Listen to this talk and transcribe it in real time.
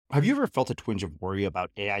Have you ever felt a twinge of worry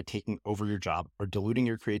about AI taking over your job or diluting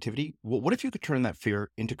your creativity? Well, what if you could turn that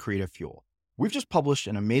fear into creative fuel? We've just published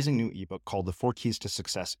an amazing new ebook called The 4 Keys to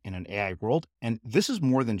Success in an AI World, and this is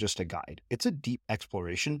more than just a guide. It's a deep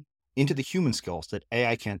exploration into the human skills that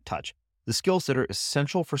AI can't touch, the skills that are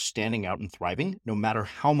essential for standing out and thriving, no matter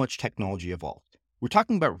how much technology evolves. We're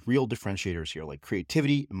talking about real differentiators here, like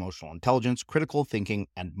creativity, emotional intelligence, critical thinking,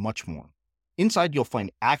 and much more. Inside, you'll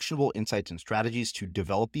find actionable insights and strategies to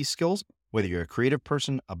develop these skills, whether you're a creative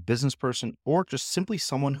person, a business person, or just simply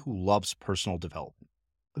someone who loves personal development.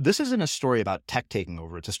 This isn't a story about tech taking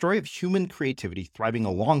over. It's a story of human creativity thriving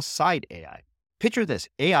alongside AI. Picture this,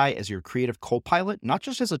 AI as your creative co-pilot, not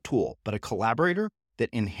just as a tool, but a collaborator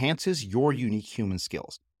that enhances your unique human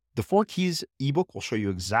skills. The 4 Keys ebook will show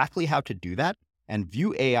you exactly how to do that and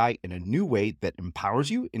view AI in a new way that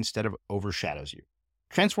empowers you instead of overshadows you.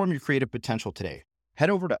 Transform your creative potential today. Head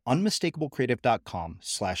over to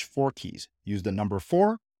unmistakablecreative.com/4keys. Use the number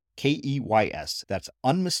 4, KEYS. That's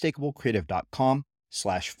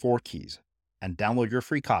unmistakablecreative.com/4keys and download your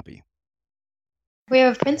free copy. We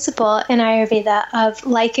have a principle in Ayurveda of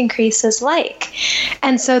like increases like.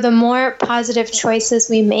 And so the more positive choices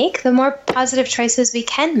we make, the more positive choices we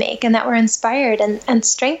can make and that we're inspired and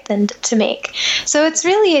strengthened to make. So it's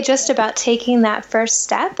really just about taking that first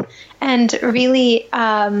step and really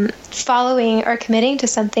following or committing to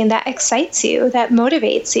something that excites you, that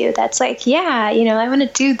motivates you, that's like, yeah, I want to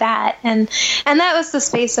do that. And that was the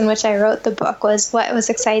space in which I wrote the book, was what was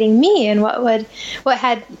exciting me and what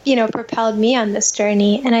had, propelled me on this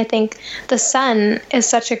journey. And I think the sun is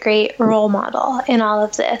such a great role model in all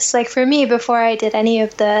of this. Like for me, before I did any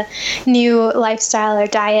of the new lifestyle or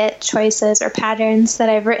diet choices or patterns that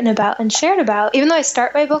I've written about and shared about, even though I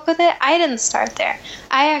start my book with it, I didn't start there.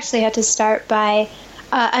 I actually had to start by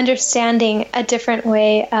understanding a different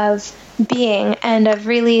way of being and of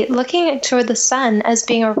really looking toward the sun as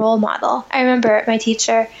being a role model. I remember my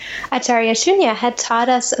teacher, Acharya Shunya, had taught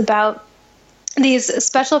us about these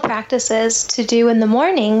special practices to do in the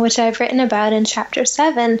morning, which I've written about in chapter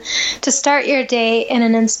 7, to start your day in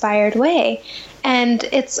an inspired way. And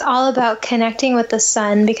it's all about connecting with the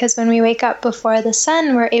sun, because when we wake up before the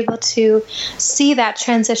sun, we're able to see that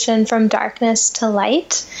transition from darkness to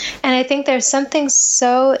light. And I think there's something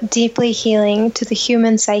so deeply healing to the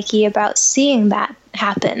human psyche about seeing that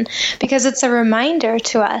happen, because it's a reminder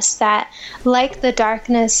to us that, like the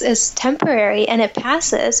darkness is temporary and it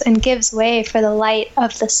passes and gives way for the light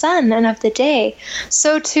of the sun and of the day,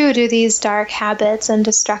 so too do these dark habits and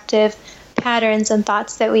destructive patterns and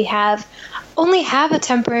thoughts that we have only have a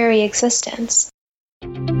temporary existence.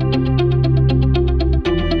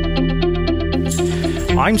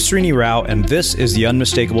 I'm Srini Rao, and this is the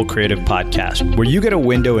Unmistakable Creative Podcast, where you get a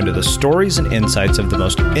window into the stories and insights of the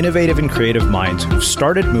most innovative and creative minds who've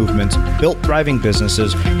started movements, built thriving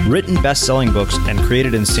businesses, written best-selling books, and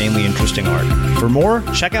created insanely interesting art. For more,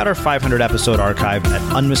 check out our 500-episode archive at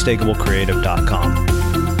unmistakablecreative.com.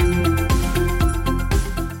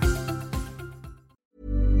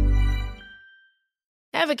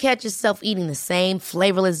 Ever catch yourself eating the same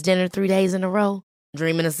flavorless dinner 3 days in a row?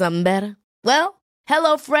 Dreaming of something better? Well,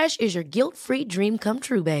 HelloFresh is your guilt-free dream come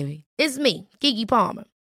true, baby. It's me, Keke Palmer.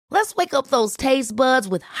 Let's wake up those taste buds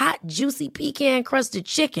with hot, juicy pecan-crusted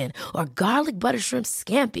chicken or garlic butter shrimp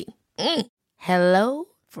scampi. Hello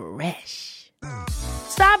Fresh.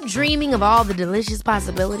 Stop dreaming of all the delicious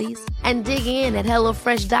possibilities and dig in at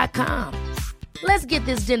HelloFresh.com. Let's get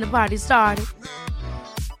this dinner party started.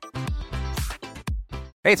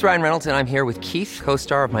 Hey, it's Ryan Reynolds, and I'm here with Keith,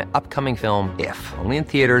 co-star of my upcoming film, If, only in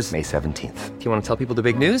theaters May 17th. Do you want to tell people the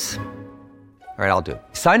big news? All right, I'll do it.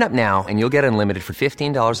 Sign up now and you'll get unlimited for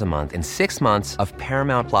 $15 a month and 6 months of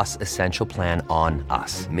Paramount Plus Essential Plan on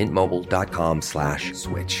us.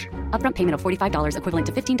 MintMobile.com/switch. Upfront payment of $45 equivalent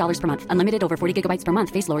to $15 per month. Unlimited over 40 gigabytes per month.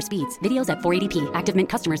 Face lower speeds. Videos at 480p. Active Mint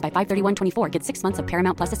customers by 531.24 get 6 months of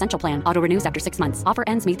Paramount Plus Essential Plan. Auto renews after 6 months. Offer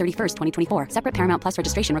ends May 31st, 2024. Separate Paramount Plus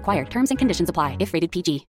registration required. Terms and conditions apply if rated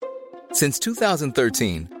PG. Since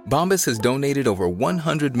 2013, Bombas has donated over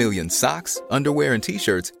 100 million socks, underwear, and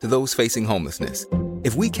T-shirts to those facing homelessness.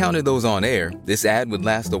 If we counted those on air, this ad would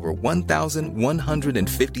last over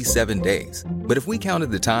 1,157 days. But if we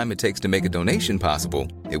counted the time it takes to make a donation possible,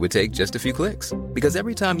 it would take just a few clicks. Because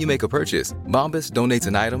every time you make a purchase, Bombas donates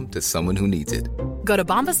an item to someone who needs it. Go to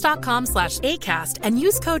bombas.com/ACAST and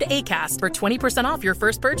use code ACAST for 20% off your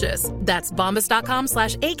first purchase. That's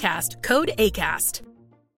bombas.com/ACAST, code ACAST.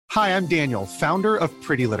 Hi, I'm Daniel, founder of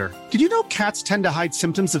Pretty Litter. Did you know cats tend to hide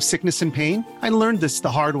symptoms of sickness and pain? I learned this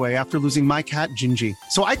the hard way after losing my cat, Gingy.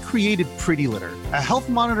 So I created Pretty Litter, a health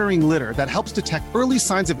monitoring litter that helps detect early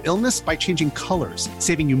signs of illness by changing colors,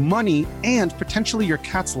 saving you money and potentially your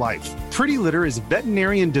cat's life. Pretty Litter is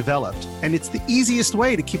veterinarian developed, and it's the easiest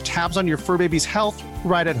way to keep tabs on your fur baby's health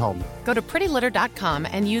right at home. Go to prettylitter.com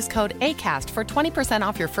and use code ACAST for 20%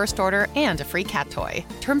 off your first order and a free cat toy.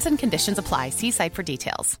 Terms and conditions apply. See site for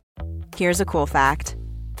details. Here's a cool fact.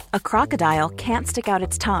 A crocodile can't stick out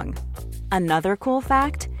its tongue. Another cool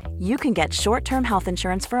fact, you can get short-term health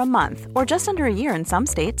insurance for a month or just under a year in some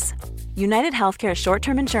states. United Healthcare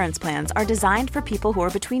short-term insurance plans are designed for people who are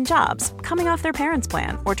between jobs, coming off their parents'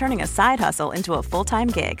 plan, or turning a side hustle into a full-time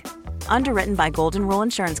gig. Underwritten by Golden Rule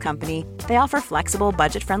Insurance Company, they offer flexible,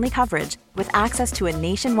 budget-friendly coverage with access to a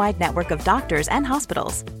nationwide network of doctors and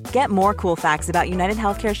hospitals. Get more cool facts about United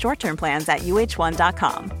Healthcare short-term plans at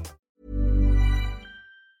uh1.com.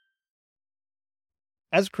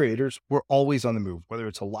 As creators, we're always on the move. Whether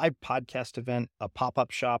it's a live podcast event, a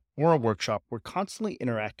pop-up shop, or a workshop, we're constantly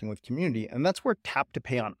interacting with community, and that's where Tap to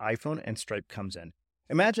Pay on iPhone and Stripe comes in.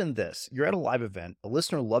 Imagine this. You're at a live event, a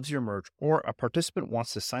listener loves your merch, or a participant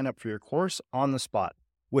wants to sign up for your course on the spot.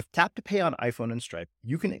 With Tap to Pay on iPhone and Stripe,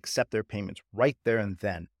 you can accept their payments right there and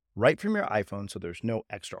then, right from your iPhone, so there's no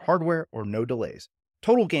extra hardware or no delays.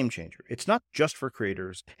 Total game changer. It's not just for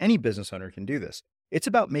creators. Any business owner can do this. It's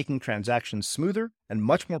about making transactions smoother and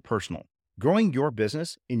much more personal, growing your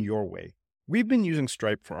business in your way. We've been using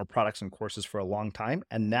Stripe for our products and courses for a long time,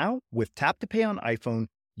 and now with Tap to Pay on iPhone,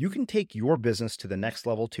 you can take your business to the next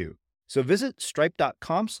level too. So visit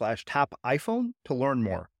stripe.com/tapiphone to learn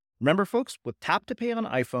more. Remember, folks, with Tap to Pay on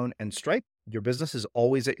iPhone and Stripe, your business is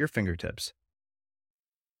always at your fingertips.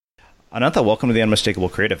 Ananta, welcome to The Unmistakable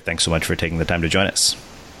Creative. Thanks so much for taking the time to join us.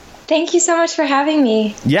 Thank you so much for having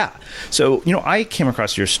me. Yeah. So, I came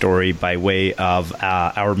across your story by way of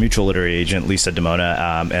our mutual literary agent, Lisa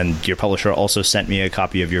Demona, and your publisher also sent me a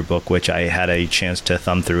copy of your book, which I had a chance to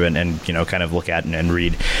thumb through and kind of look at and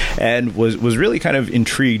read, and was really kind of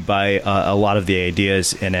intrigued by a lot of the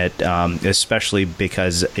ideas in it, especially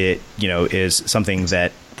because it, is something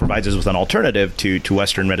that provides us with an alternative to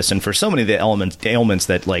Western medicine for so many of the ailments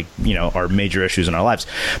that are major issues in our lives.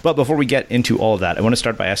 But before we get into all of that, I want to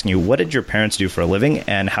start by asking you, what did your parents do for a living,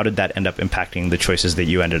 and how did that end up impacting the choices that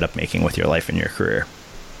you ended up making with your life and your career?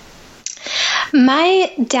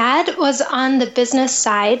 My dad was on the business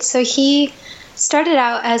side, so he started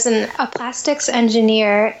out as a plastics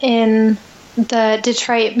engineer in the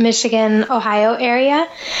Detroit, Michigan, Ohio area,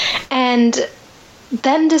 and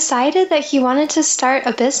then decided that he wanted to start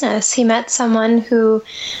a business. He met someone who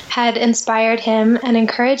had inspired him and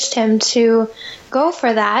encouraged him to go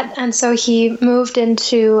for that. And so he moved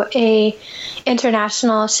into a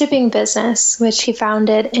international shipping business, which he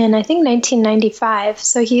founded in, I think, 1995.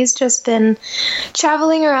 So he's just been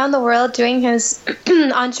traveling around the world doing his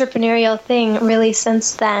entrepreneurial thing really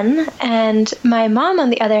since then. And my mom, on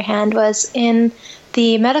the other hand, was in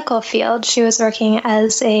the medical field. She was working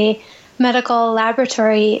as a medical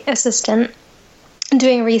laboratory assistant,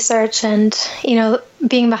 doing research and,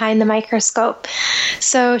 being behind the microscope.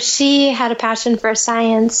 So she had a passion for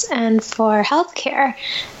science and for healthcare.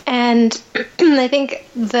 And I think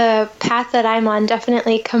the path that I'm on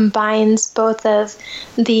definitely combines both of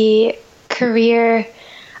the career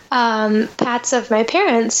paths of my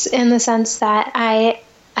parents, in the sense that I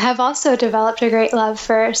have also developed a great love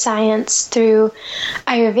for science through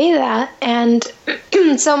Ayurveda, and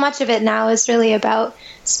so much of it now is really about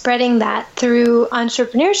spreading that through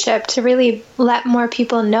entrepreneurship to really let more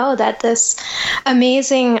people know that this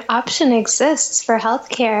amazing option exists for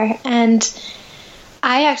healthcare. And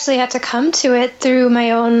I actually had to come to it through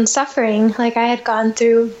my own suffering. Like, I had gone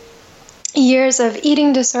through years of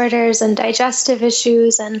eating disorders and digestive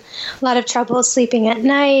issues and a lot of trouble sleeping at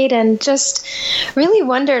night, and just really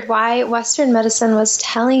wondered why Western medicine was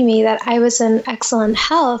telling me that I was in excellent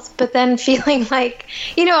health, but then feeling like,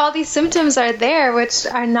 all these symptoms are there which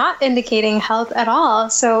are not indicating health at all.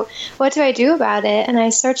 So what do I do about it? And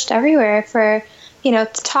I searched everywhere for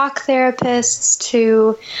talk therapists,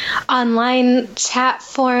 to online chat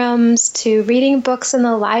forums, to reading books in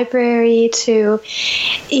the library, to,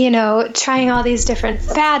 trying all these different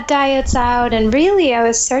fad diets out. And really, I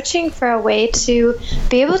was searching for a way to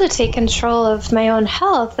be able to take control of my own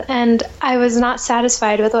health. And I was not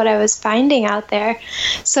satisfied with what I was finding out there.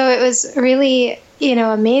 So it was really,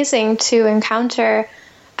 amazing to encounter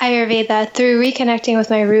Ayurveda through reconnecting with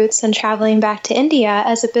my roots and traveling back to India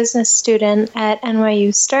as a business student at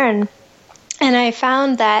NYU Stern. And I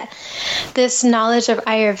found that this knowledge of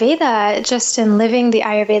Ayurveda, just in living the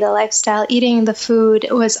Ayurveda lifestyle, eating the food,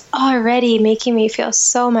 was already making me feel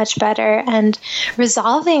so much better and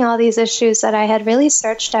resolving all these issues that I had really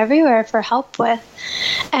searched everywhere for help with.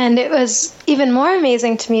 And it was even more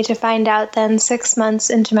amazing to me to find out then 6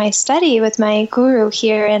 months into my study with my guru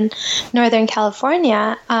here in Northern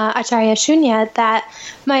California, Acharya Shunya, that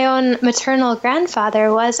my own maternal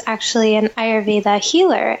grandfather was actually an Ayurveda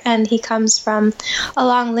healer, and he comes from a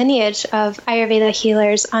long lineage of Ayurveda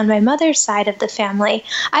healers on my mother's side of the family.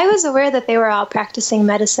 I was aware that they were all practicing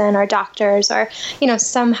medicine or doctors or,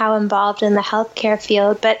 somehow involved in the healthcare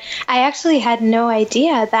field, but I actually had no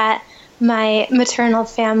idea that my maternal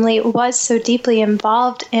family was so deeply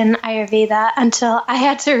involved in Ayurveda until I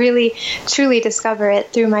had to really, truly discover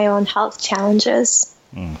it through my own health challenges.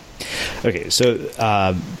 Okay,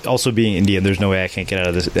 so also being Indian, there's no way I can't get out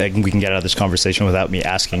of this. We can get out of this conversation without me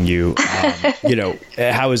asking you,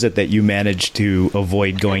 how is it that you managed to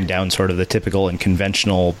avoid going down sort of the typical and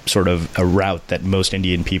conventional sort of a route that most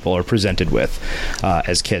Indian people are presented with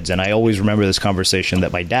as kids? And I always remember this conversation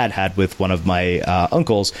that my dad had with one of my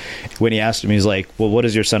uncles when he asked him, he's like, well, what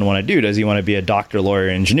does your son want to do? Does he want to be a doctor, lawyer,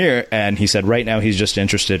 engineer? And he said, right now he's just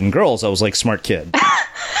interested in girls. I was like, smart kid.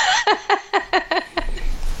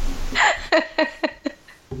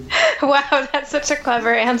 Wow, that's such a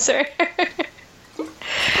clever answer.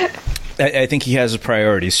 I think he has his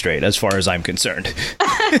priorities straight as far as I'm concerned.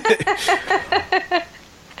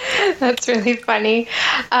 That's really funny.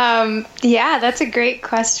 Yeah, that's a great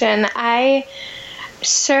question. I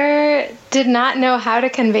sure did not know how to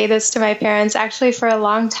convey this to my parents. Actually, for a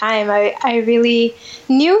long time, I really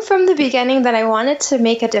knew from the beginning that I wanted to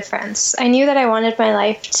make a difference. I knew that I wanted my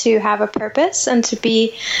life to have a purpose and to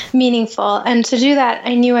be meaningful. And to do that,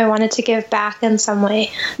 I knew I wanted to give back in some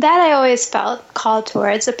way. That I always felt called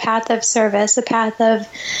towards, a path of service, a path of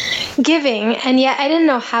giving. And yet I didn't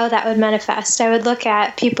know how that would manifest. I would look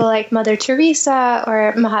at people like Mother Teresa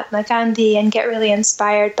or Mahatma Gandhi and get really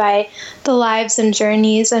inspired by the lives and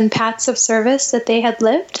journeys and paths of service that they had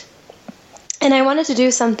lived. And I wanted to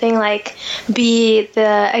do something like be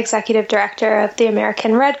the executive director of the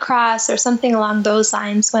American Red Cross or something along those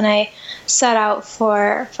lines when I set out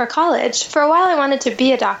for college. For a while, I wanted to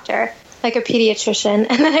be a doctor, like a pediatrician.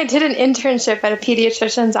 And then I did an internship at a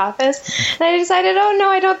pediatrician's office. And I decided, oh, no,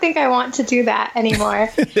 I don't think I want to do that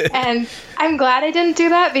anymore. And I'm glad I didn't do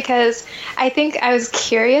that because I think I was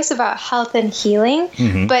curious about health and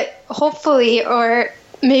healing, but hopefully, or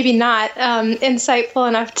maybe not, insightful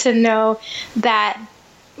enough to know that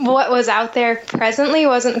what was out there presently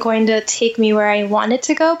wasn't going to take me where I wanted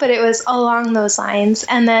to go, but it was along those lines.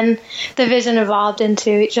 And then the vision evolved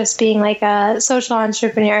into just being like a social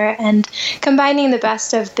entrepreneur and combining the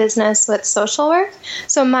best of business with social work.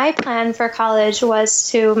 So my plan for college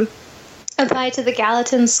was to apply to the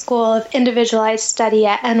Gallatin School of Individualized Study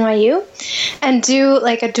at NYU and do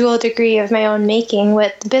like a dual degree of my own making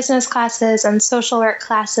with business classes and social work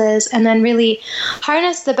classes, and then really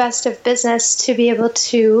harness the best of business to be able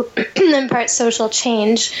to impart social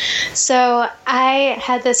change. So I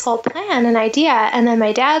had this whole plan and idea, and then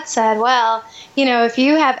my dad said, well, if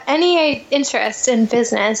you have any interest in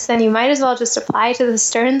business, then you might as well just apply to the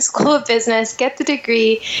Stern School of Business, get the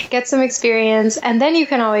degree, get some experience, and then you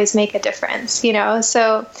can always make a difference,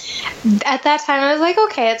 So at that time, I was like,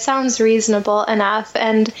 okay, it sounds reasonable enough.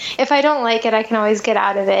 And if I don't like it, I can always get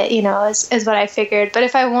out of it, is what I figured. But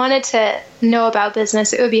if I wanted to know about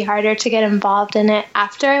business, it would be harder to get involved in it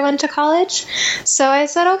after I went to college. So I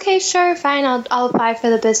said, okay, sure, fine, I'll apply for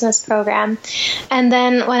the business program. And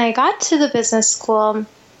then when I got to the business school,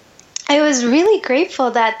 I was really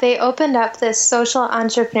grateful that they opened up this social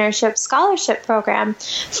entrepreneurship scholarship program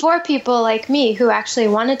for people like me who actually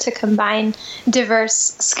wanted to combine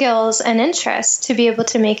diverse skills and interests to be able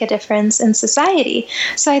to make a difference in society.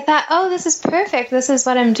 So I thought, oh, this is perfect. This is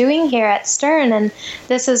what I'm doing here at Stern, and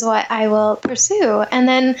this is what I will pursue. And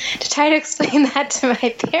then to try to explain that to my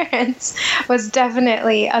parents was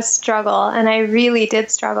definitely a struggle. And I really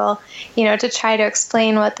did struggle, to try to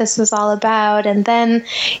explain what this was all about. And then,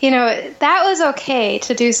 that was okay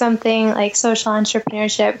to do something like social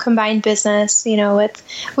entrepreneurship, combine business,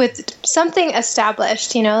 with something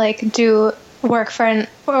established, like do work for an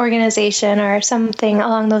organization or something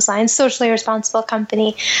along those lines, socially responsible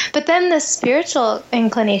company. But then the spiritual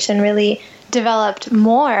inclination really developed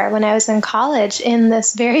more when I was in college in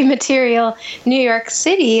this very material New York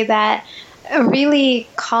City that really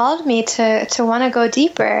called me to want to go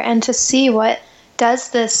deeper and to see what does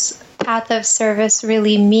this path of service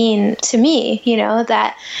really mean to me?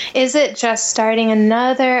 That is it just starting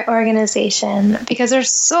another organization? Because there's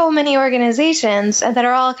so many organizations that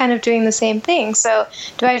are all kind of doing the same thing. So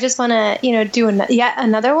do I just want to, do yet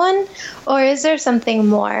another one? Or is there something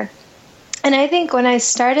more? And I think when I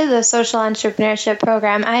started the social entrepreneurship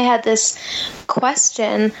program, I had this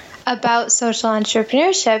question about social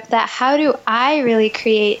entrepreneurship, that how do I really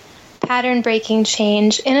create pattern-breaking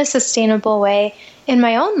change in a sustainable way in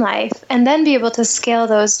my own life, and then be able to scale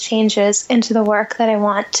those changes into the work that I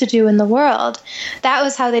want to do in the world. That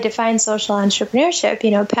was how they defined social entrepreneurship,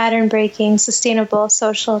 pattern-breaking, sustainable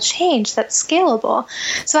social change that's scalable.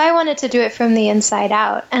 So I wanted to do it from the inside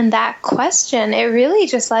out. And that question, it really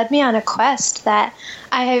just led me on a quest that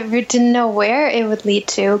I didn't know where it would lead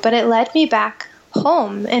to, but it led me back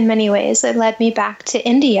home in many ways. It led me back to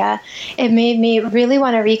India. It made me really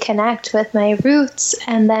want to reconnect with my roots,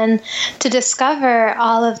 and then to discover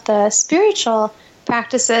all of the spiritual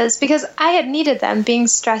practices, because I had needed them being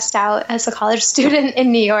stressed out as a college student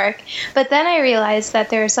in New York. But then I realized that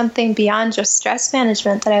there was something beyond just stress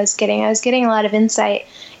management that I was getting. I was getting a lot of insight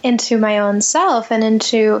into my own self and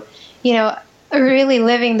into, really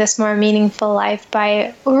living this more meaningful life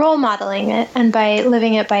by role modeling it and by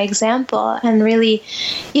living it by example, and really,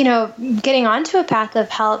 getting onto a path of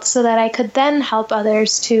health so that I could then help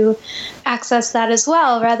others to access that as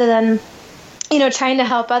well, rather than trying to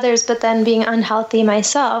help others, but then being unhealthy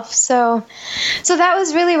myself. So that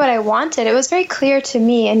was really what I wanted. It was very clear to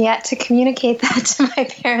me, and yet to communicate that to my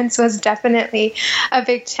parents was definitely a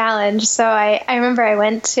big challenge. So I remember I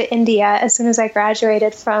went to India as soon as I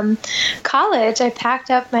graduated from college. I packed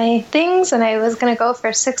up my things and I was going to go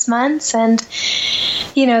for 6 months, and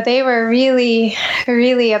they were really,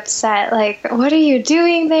 really upset. Like, what are you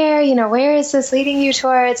doing there? Where is this leading you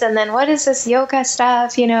towards? And then what is this yoga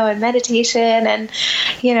stuff, and meditation? And,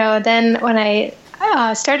 then when I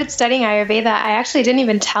started studying Ayurveda, I actually didn't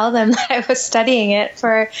even tell them that I was studying it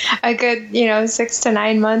for a good, 6 to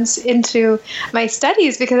 9 months into my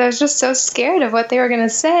studies, because I was just so scared of what they were going to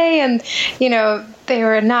say. And, they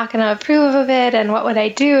were not going to approve of it. And what would I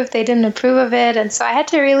do if they didn't approve of it? And so I had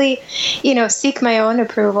to really, seek my own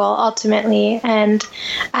approval ultimately. And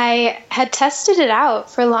I had tested it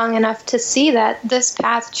out for long enough to see that this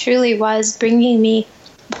path truly was bringing me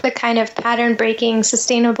the kind of pattern-breaking,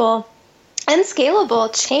 sustainable, and scalable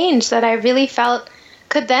change that I really felt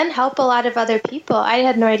could then help a lot of other people. I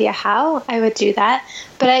had no idea how I would do that,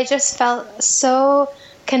 but I just felt so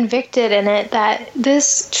convicted in it that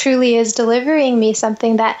this truly is delivering me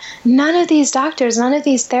something that none of these doctors, none of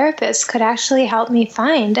these therapists could actually help me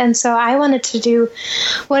find. And so I wanted to do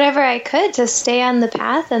whatever I could to stay on the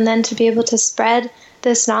path, and then to be able to spread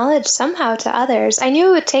this knowledge somehow to others. I knew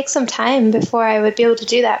it would take some time before I would be able to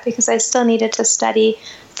do that, because I still needed to study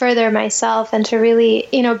further myself and to really,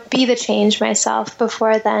 be the change myself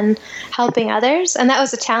before then helping others. And that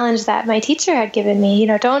was a challenge that my teacher had given me.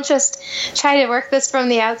 Don't just try to work this from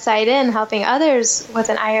the outside in, helping others with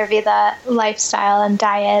an Ayurveda lifestyle and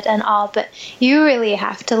diet and all, but you really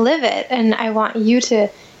have to live it. And I want you to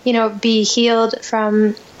be healed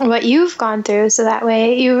from what you've gone through, so that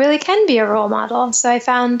way you really can be a role model. So I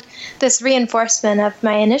found this reinforcement of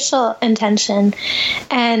my initial intention.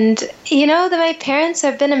 And, that my parents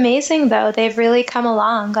have been amazing, though. They've really come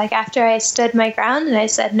along. Like, after I stood my ground and I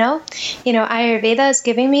said, no, Ayurveda is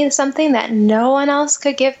giving me something that no one else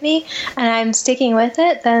could give me, and I'm sticking with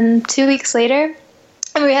it. Then 2 weeks later,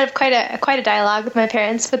 and we had quite a dialogue with my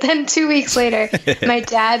parents. But then 2 weeks later, my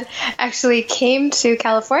dad actually came to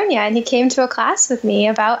California, and he came to a class with me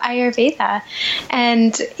about Ayurveda.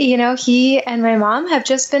 And, he and my mom have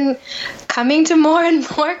just been coming to more and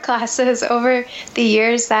more classes over the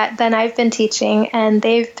years that then I've been teaching. And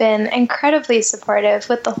they've been incredibly supportive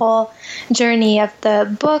with the whole journey of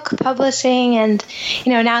the book publishing. And,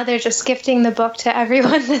 now they're just gifting the book to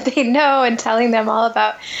everyone that they know and telling them all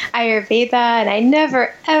about Ayurveda. And I never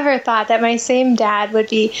ever thought that my same dad would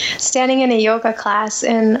be standing in a yoga class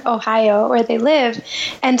in Ohio, where they live,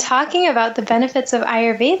 and talking about the benefits of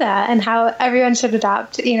Ayurveda and how everyone should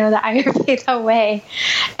adopt, the Ayurveda way.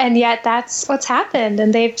 And yet that's what's happened.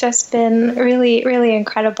 And they've just been really, really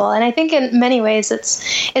incredible. And I think in many ways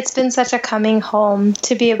it's been such a coming home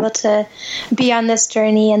to be able to be on this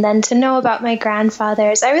journey, and then to know about my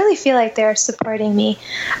grandfathers. I really feel like they're supporting me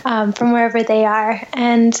from wherever they are.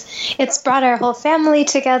 And it's brought our whole family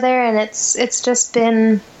together, and it's just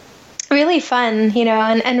been really fun,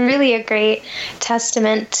 and really a great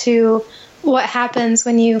testament to what happens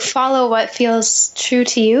when you follow what feels true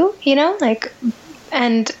to you, like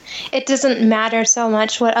And it doesn't matter so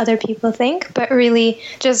much what other people think, but really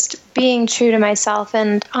just being true to myself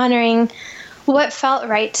and honoring what felt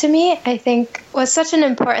right to me, I think was such an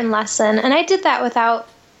important lesson. And I did that without,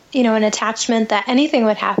 an attachment that anything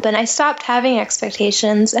would happen. I stopped having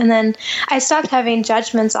expectations, and then I stopped having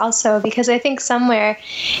judgments also, because I think somewhere,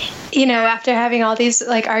 after having all these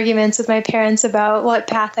arguments with my parents about what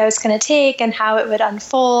path I was going to take and how it would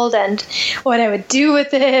unfold and what I would do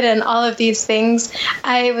with it and all of these things,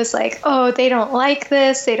 I was like, oh, they don't like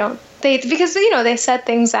this. Because they said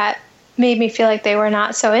things that made me feel like they were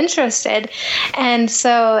not so interested. And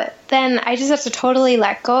so then I just have to totally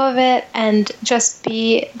let go of it and just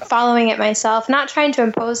be following it myself, not trying to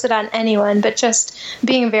impose it on anyone, but just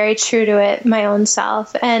being very true to it, my own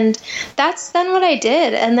self. And that's then what I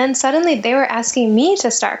did. And then suddenly they were asking me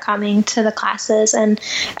to start coming to the classes and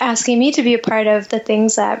asking me to be a part of the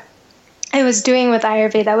things that I was doing with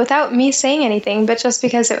Ayurveda without me saying anything, but just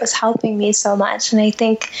because it was helping me so much. And I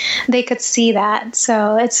think they could see that.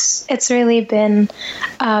 So it's really been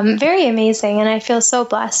very amazing. And I feel so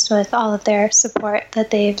blessed with all of their support that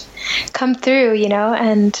they've come through,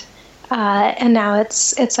 and now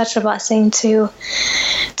it's such a blessing to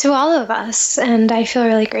all of us. And I feel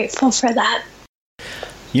really grateful for that.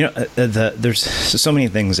 There's so many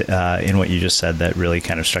things in what you just said that really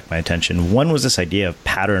kind of struck my attention. One was this idea of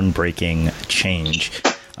pattern breaking change.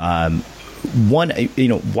 Why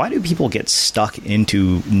do people get stuck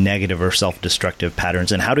into negative or self-destructive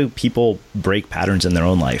patterns, and how do people break patterns in their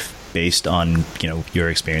own life based on, your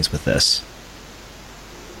experience with this?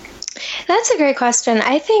 That's a great question.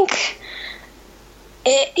 I think,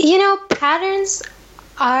 patterns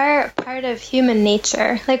are part of human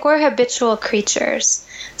nature. We're habitual creatures.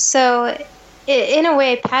 So in a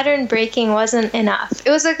way, pattern breaking wasn't enough. It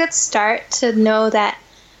was a good start to know that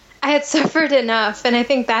I had suffered enough. And I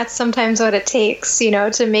think that's sometimes what it takes,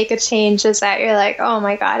 to make a change, is that you're like, oh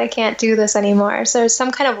my God, I can't do this anymore. So there's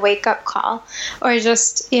some kind of wake up call, or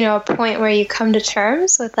just, a point where you come to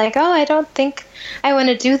terms with I don't think I want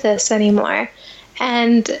to do this anymore.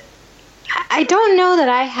 And I don't know that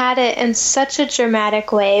I had it in such a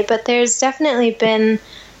dramatic way, but there's definitely been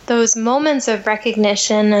those moments of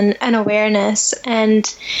recognition and awareness,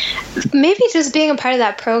 and maybe just being a part of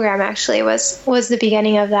that program actually was the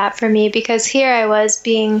beginning of that for me, because here I was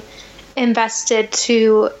being invested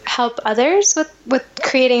to help others with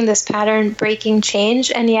creating this pattern breaking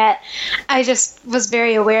change, and yet I just was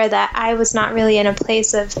very aware that I was not really in a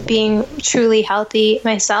place of being truly healthy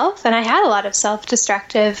myself, and I had a lot of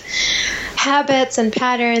self-destructive habits and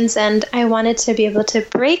patterns, and I wanted to be able to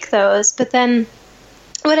break those. But then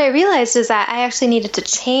what I realized is that I actually needed to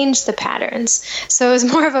change the patterns. So it was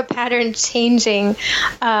more of a pattern changing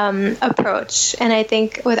approach. And I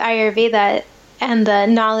think with Ayurveda and the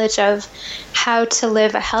knowledge of how to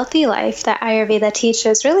live a healthy life that Ayurveda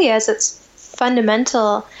teaches really as its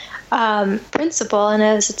fundamental principle and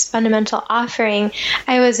as its fundamental offering,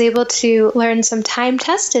 I was able to learn some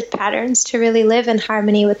time-tested patterns to really live in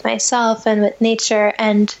harmony with myself and with nature,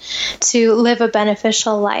 and to live a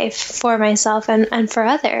beneficial life for myself and for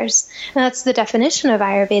others. And that's the definition of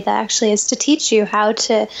Ayurveda, actually, is to teach you how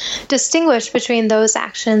to distinguish between those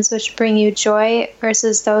actions which bring you joy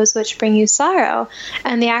versus those which bring you sorrow.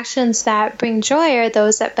 And the actions that bring joy are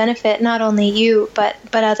those that benefit not only you, but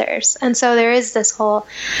others. And so there is this whole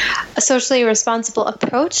a socially responsible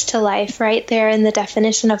approach to life right there in the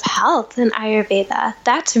definition of health in Ayurveda.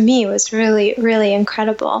 That to me was really, really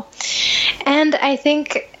incredible. And I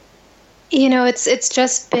think, it's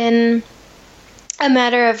just been a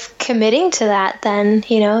matter of committing to that then,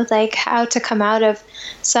 how to come out of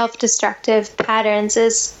self-destructive patterns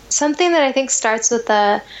is something that I think starts with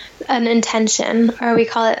an intention, or we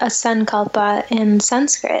call it a sankalpa in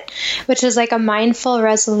Sanskrit, which is like a mindful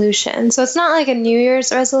resolution. So it's not like a New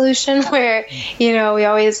Year's resolution where, we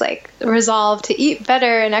always resolve to eat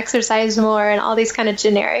better and exercise more and all these kind of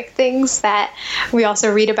generic things that we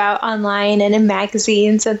also read about online and in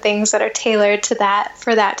magazines and things that are tailored to that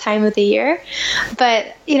for that time of the year.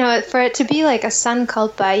 But, for it to be like a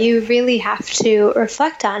sankalpa, you really have to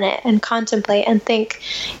reflect on it and contemplate and think,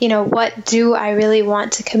 what do I really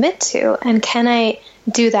want to commit to? And can I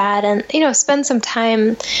do that? And, spend some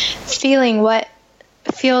time feeling what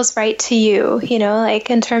feels right to you,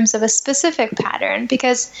 in terms of a specific pattern.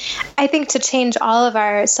 Because I think to change all of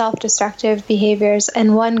our self-destructive behaviors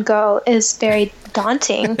in one go is very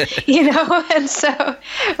daunting, and so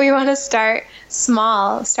we want to start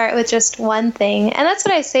small, start with just one thing. And that's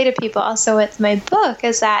what I say to people also with my book,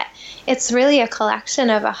 is that it's really a collection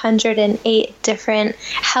of 108 different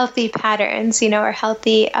healthy patterns, or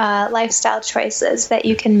healthy lifestyle choices that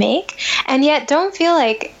you can make. And yet don't feel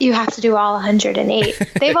like you have to do all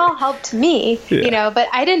 108. They've all helped me, but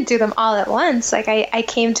I didn't do them all at once. Like I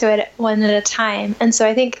came to it one at a time. And so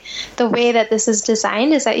I think the way that this is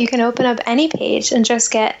designed is that you can open up any page and just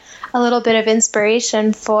get a little bit of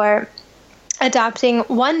inspiration for adopting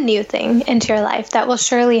one new thing into your life that will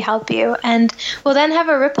surely help you and will then have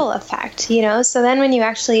a ripple effect, So then when you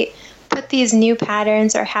actually put these new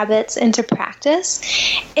patterns or habits into practice,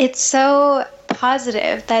 it's so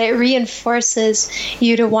positive that it reinforces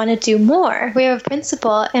you to want to do more. We have a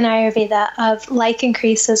principle in Ayurveda of like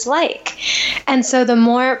increases like. And so the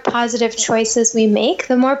more positive choices we make,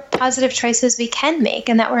 the more positive choices we can make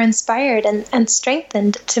and that we're inspired and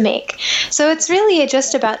strengthened to make. So it's really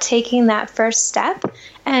just about taking that first step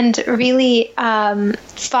and really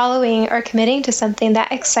following or committing to something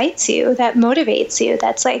that excites you, that motivates you,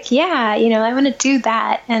 that's like, I want to do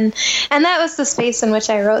that. And that was the space in which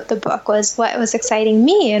I wrote the book, was what was exciting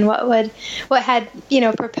me and what had,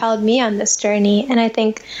 propelled me on this journey. And I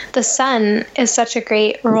think the sun is such a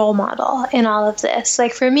great role model in all of this.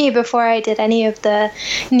 Like for me, before I did any of the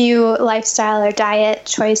new lifestyle or diet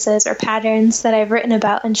choices or patterns that I've written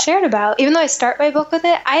about and shared about, even though I start my book with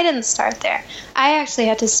it, I didn't start there. I actually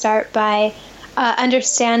had to start by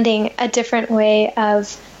understanding a different way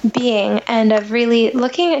of being and of really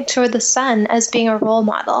looking toward the sun as being a role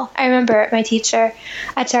model. I remember my teacher,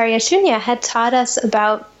 Acharya Shunya, had taught us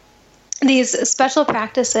about these special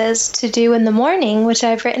practices to do in the morning, which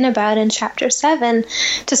I've written about in chapter 7,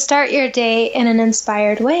 to start your day in an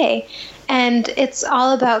inspired way. And it's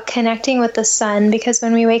all about connecting with the sun, because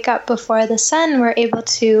when we wake up before the sun, we're able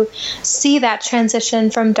to see that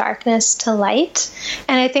transition from darkness to light.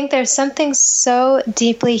 And I think there's something so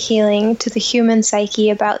deeply healing to the human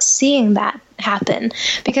psyche about seeing that happen,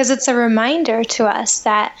 because it's a reminder to us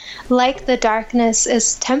that like the darkness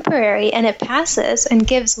is temporary and it passes and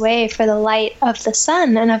gives way for the light of the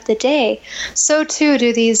sun and of the day, so too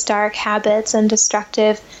do these dark habits and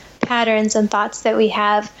destructive patterns and thoughts that we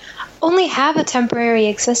have only have a temporary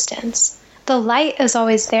existence. The light is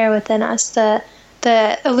always there within us. The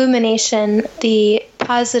illumination, the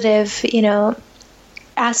positive,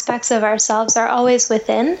 aspects of ourselves are always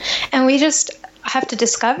within, and we just have to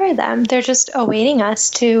discover them. They're just awaiting us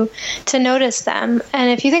to notice them. And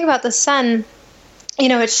if you think about the sun,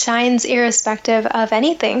 it shines irrespective of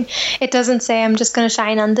anything. It doesn't say I'm just going to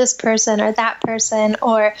shine on this person or that person,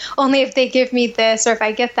 or only if they give me this, or if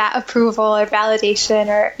I get that approval or validation,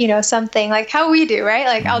 or, something like how we do, right?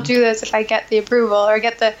 Like I'll do this if I get the approval or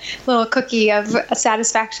get the little cookie of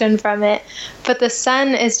satisfaction from it. But the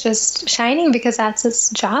sun is just shining because that's its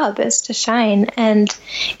job, is to shine. And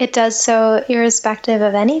it does so irrespective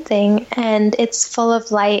of anything. And it's full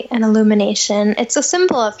of light and illumination. It's a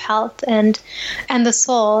symbol of health and the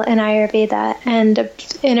soul in Ayurveda, and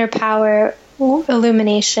inner power,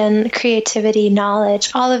 illumination, creativity,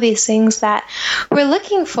 knowledge. All of these things that we're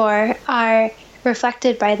looking for are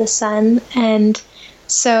reflected by the sun. And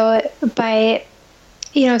so by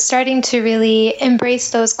starting to really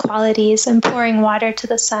embrace those qualities and pouring water to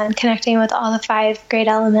the sun, connecting with all the 5 great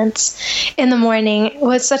elements in the morning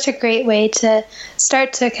was such a great way to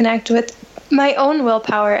start to connect with my own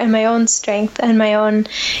willpower and my own strength and my own,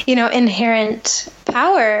 inherent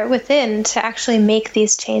power within to actually make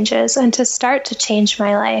these changes and to start to change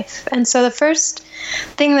my life. And so the first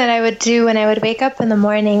thing that I would do when I would wake up in the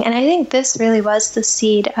morning, and I think this really was the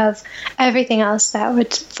seed of everything else that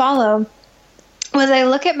would follow, was I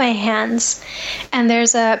look at my hands. And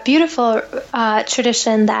there's a beautiful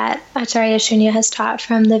tradition that Acharya Shunya has taught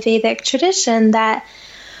from the Vedic tradition, that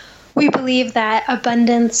we believe that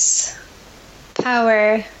abundance,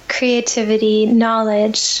 power, creativity,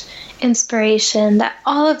 knowledge, inspiration, that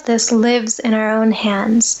all of this lives in our own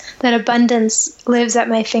hands, that abundance lives at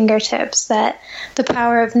my fingertips, that the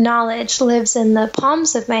power of knowledge lives in the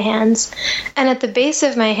palms of my hands, and at the base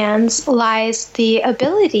of my hands lies the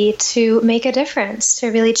ability to make a difference, to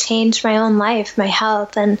really change my own life, my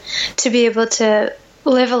health, and to be able to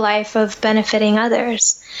live a life of benefiting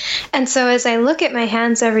others. And so as I look at my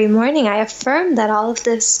hands every morning, I affirm that all of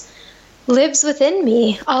this lives within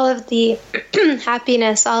me, all of the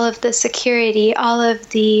happiness, all of the security, all of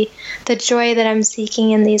the joy that I'm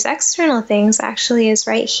seeking in these external things actually is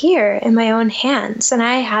right here in my own hands. And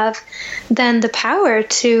I have then the power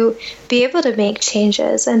to be able to make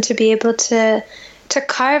changes and to be able to to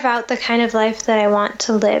carve out the kind of life that I want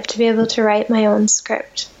to live, to be able to write my own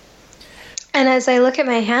script. And as I look at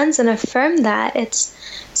my hands and affirm that, it's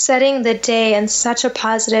setting the day in such a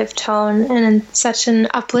positive tone and in such an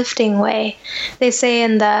uplifting way. They say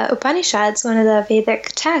in the Upanishads, one of the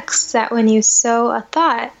Vedic texts, that when you sow a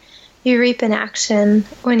thought, you reap an action.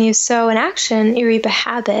 When you sow an action, you reap a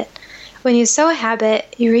habit. When you sow a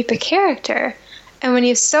habit, you reap a character. And when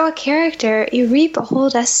you sow a character, you reap a whole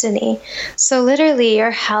destiny. So literally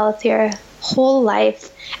your health, your whole life,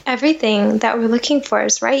 everything that we're looking for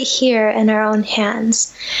is right here in our own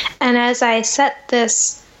hands. And as I set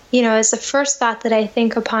this, as the first thought that I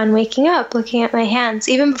think upon waking up, looking at my hands,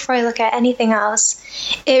 even before I look at anything else,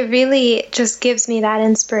 it really just gives me that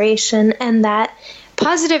inspiration and that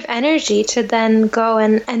positive energy to then go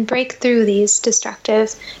and break through these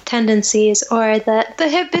destructive tendencies or the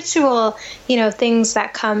habitual, things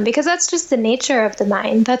that come, because that's just the nature of the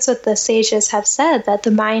mind. That's what the sages have said, that the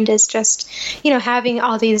mind is just, having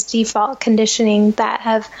all these default conditioning that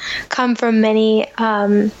have come from many,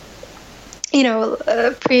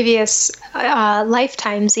 previous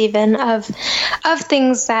lifetimes even of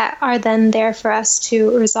things that are then there for us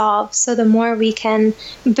to resolve. So the more we can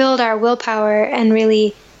build our willpower and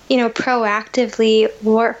really, proactively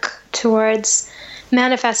work towards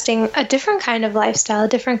manifesting a different kind of lifestyle,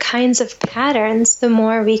 different kinds of patterns, the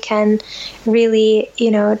more we can really,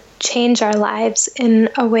 change our lives in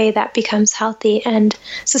a way that becomes healthy and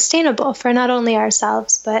sustainable for not only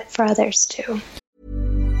ourselves, but for others too.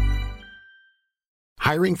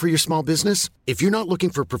 Hiring for your small business? If you're not looking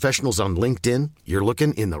for professionals on LinkedIn, you're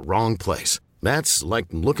looking in the wrong place. That's like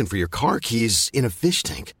looking for your car keys in a fish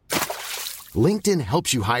tank. LinkedIn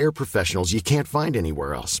helps you hire professionals you can't find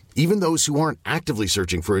anywhere else, even those who aren't actively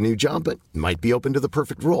searching for a new job but might be open to the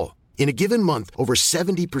perfect role. In a given month, over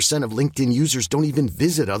 70% of LinkedIn users don't even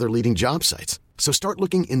visit other leading job sites. So start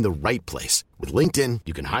looking in the right place. With LinkedIn,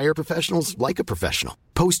 you can hire professionals like a professional.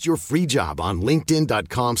 Post your free job on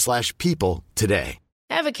linkedin.com/people today.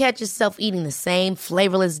 Ever catch yourself eating the same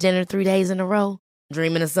flavorless dinner 3 days in a row?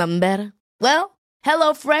 Dreaming of something better? Well,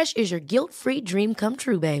 HelloFresh is your guilt-free dream come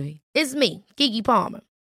true, baby. It's me, Keke Palmer.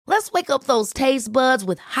 Let's wake up those taste buds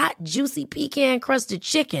with hot, juicy pecan-crusted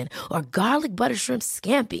chicken or garlic butter shrimp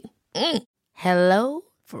scampi. Hello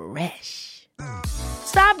Fresh.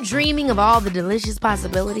 Stop dreaming of all the delicious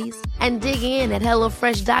possibilities and dig in at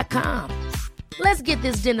HelloFresh.com. Let's get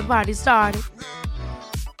this dinner party started.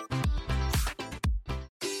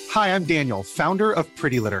 Hi, I'm Daniel, founder of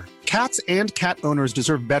Pretty Litter. Cats and cat owners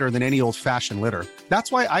deserve better than any old-fashioned litter.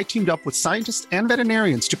 That's why I teamed up with scientists and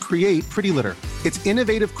veterinarians to create Pretty Litter. Its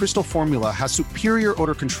innovative crystal formula has superior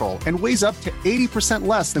odor control and weighs up to 80%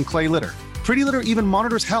 less than clay litter. Pretty Litter even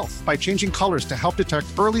monitors health by changing colors to help detect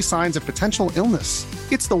early signs of potential illness.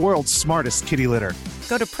 It's the world's smartest kitty litter.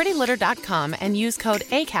 Go to prettylitter.com and use code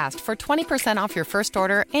ACAST for 20% off your first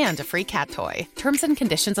order and a free cat toy. Terms and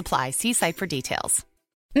conditions apply. See site for details.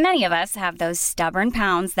 Many of us have those stubborn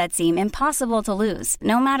pounds that seem impossible to lose,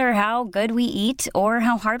 no matter how good we eat or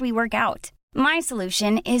how hard we work out. My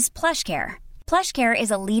solution is PlushCare. PlushCare is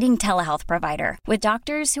a leading telehealth provider with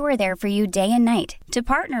doctors who are there for you day and night to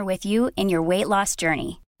partner with you in your weight loss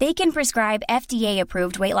journey. They can prescribe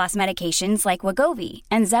FDA-approved weight loss medications like Wegovy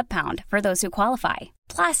and Zepbound for those who qualify.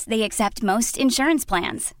 Plus, they accept most insurance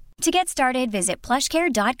plans. To get started, visit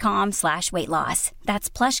plushcare.com/weight loss.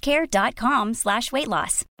 That's plushcare.com/weight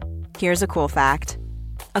loss. Here's a cool fact.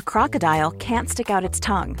 A crocodile can't stick out its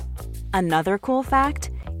tongue. Another cool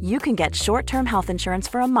fact, you can get short-term health insurance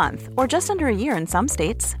for a month or just under a year in some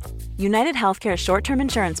states. United Healthcare short-term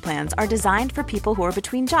insurance plans are designed for people who are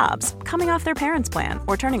between jobs, coming off their parents' plan,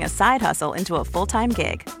 or turning a side hustle into a full-time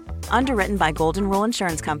gig. Underwritten by Golden Rule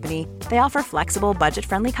Insurance Company, they offer flexible,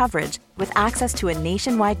 budget-friendly coverage with access to a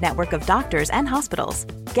nationwide network of doctors and hospitals.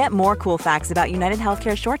 Get more cool facts about United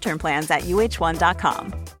Healthcare short-term plans at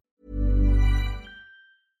uh1.com.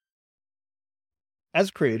 As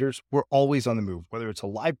creators, we're always on the move. Whether it's a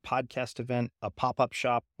live podcast event, a pop-up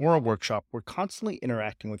shop, or a workshop, we're constantly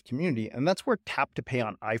interacting with community, and that's where Tap to Pay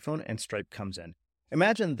on iPhone and Stripe comes in.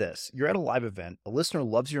 Imagine this. You're at a live event, a listener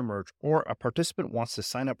loves your merch, or a participant wants to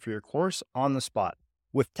sign up for your course on the spot.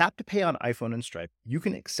 With Tap to Pay on iPhone and Stripe, you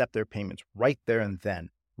can accept their payments right there and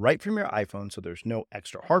then, right from your iPhone, so there's no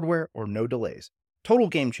extra hardware or no delays. Total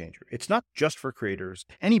game changer. It's not just for creators.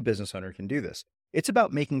 Any business owner can do this. It's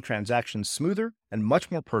about making transactions smoother and much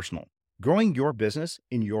more personal, growing your business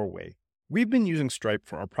in your way. We've been using Stripe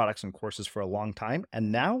for our products and courses for a long time,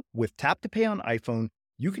 and now with Tap to Pay on iPhone,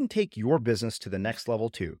 you can take your business to the next level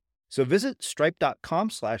too. So visit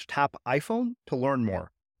stripe.com/tapiphone to learn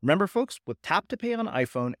more. Remember folks, with Tap to Pay on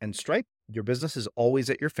iPhone and Stripe, Your business is always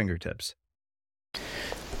at your fingertips.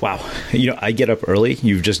 Wow. I get up early.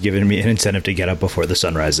 You've just given me an incentive to get up before the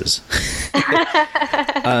sun rises.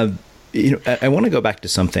 I want to go back to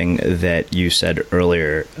something that you said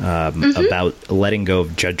earlier about letting go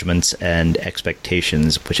of judgments and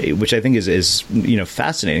expectations, which I think is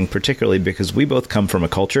fascinating, particularly because we both come from a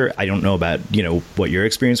culture. I don't know about what your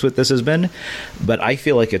experience with this has been, but I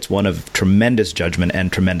feel like it's one of tremendous judgment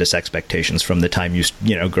and tremendous expectations from the time you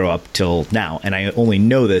grow up till now. And I only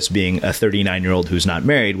know this being a 39-year-old who's not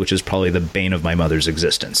married, which is probably the bane of my mother's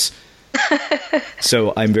existence.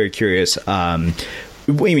 So I'm very curious.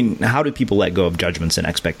 How do people let go of judgments and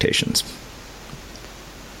expectations?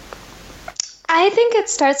 I think it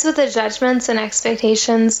starts with the judgments and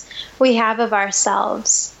expectations we have of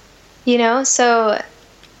ourselves, so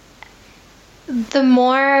the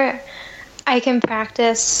more I can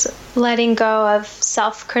practice letting go of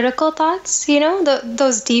self-critical thoughts,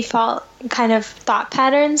 those default kind of thought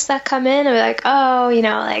patterns that come in of like, oh,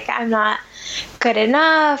 like I'm not good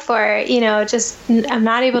enough, or, just I'm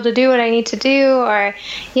not able to do what I need to do, or,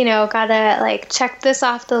 gotta like check this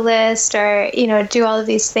off the list, or, do all of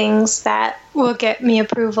these things that will get me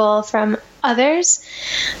approval from others.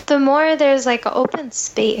 The more there's like an open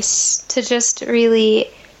space to just really,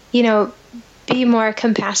 be more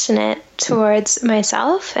compassionate towards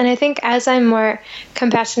myself. And I think as I'm more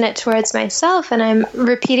compassionate towards myself and I'm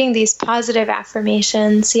repeating these positive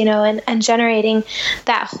affirmations, and generating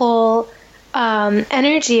that whole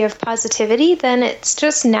energy of positivity, then it's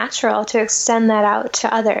just natural to extend that out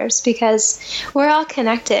to others, because we're all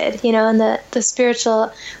connected, and the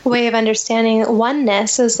spiritual way of understanding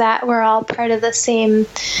oneness is that we're all part of the same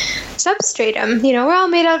substratum. We're all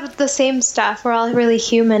made out of the same stuff. We're all really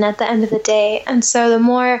human at the end of the day. And so the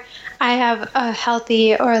more I have a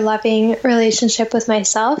healthy or loving relationship with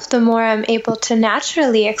myself, the more I'm able to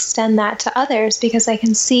naturally extend that to others, because I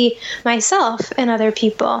can see myself in other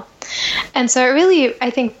people. And so it really, I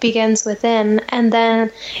think, begins within. And then,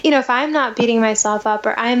 if I'm not beating myself up,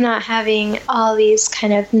 or I'm not having all these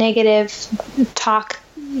kind of negative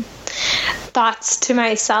thoughts to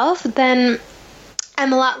myself, then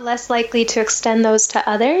I'm a lot less likely to extend those to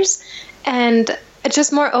others, and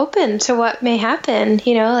just more open to what may happen,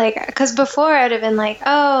 because before I'd have been like,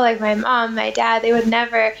 oh, like my mom, my dad, they would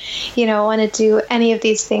never, want to do any of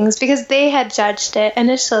these things because they had judged it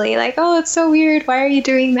initially, like, oh, it's so weird. Why are you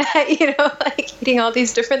doing that? Like eating all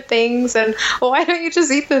these different things, and well, why don't you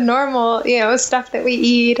just eat the normal, stuff that we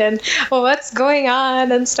eat, and well, what's going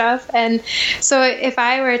on and stuff. And so if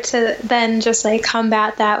I were to then just like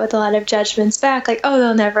combat that with a lot of judgments back, like, oh,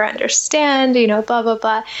 they'll never understand, blah, blah,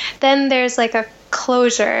 blah, then there's like a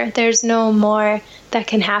closure. There's no more that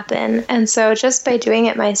can happen. And so just by doing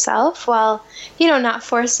it myself, while, not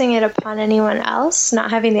forcing it upon anyone else,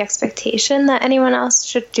 not having the expectation that anyone else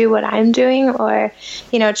should do what I'm doing, or,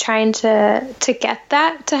 trying to get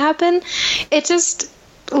that to happen, it just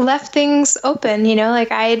left things open.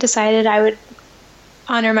 Like I decided I would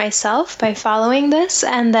honor myself by following this,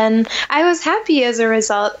 and then I was happy as a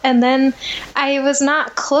result. And then I was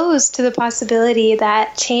not closed to the possibility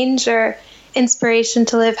that change or inspiration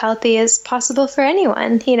to live healthy is possible for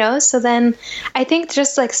anyone, so then I think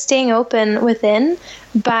just like staying open within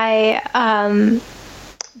by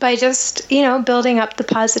just, building up the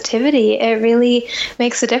positivity, it really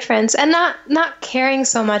makes a difference. And not caring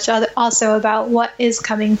so much also about what is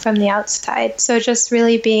coming from the outside. So just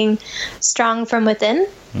really being strong from within,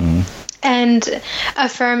 and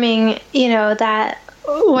affirming, that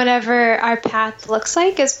whatever our path looks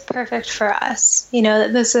like is perfect for us,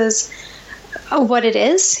 that this is what it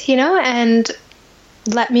is, and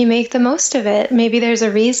let me make the most of it. Maybe there's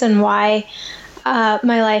a reason why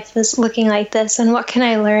my life is looking like this, and what can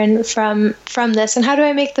I learn from this, and how do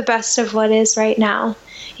I make the best of what is right now,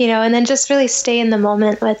 and then just really stay in the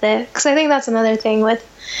moment with it. Because I think that's another thing with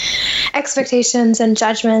expectations and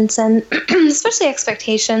judgments, and especially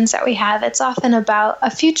expectations that we have. It's often about a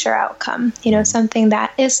future outcome, something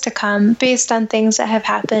that is to come based on things that have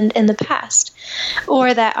happened in the past,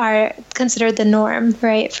 or that are considered the norm,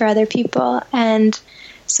 right, for other people. And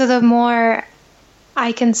so the more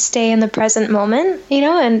I can stay in the present moment,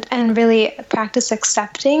 and really practice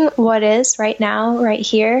accepting what is right now, right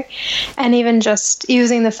here, and even just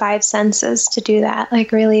using the 5 senses to do that.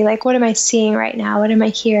 Like really, like, what am I seeing right now? What am I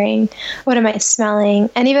hearing? What am I smelling?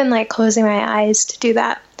 And even like closing my eyes to do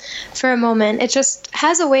that for a moment. It just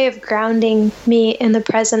has a way of grounding me in the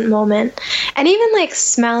present moment. And even like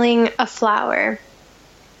smelling a flower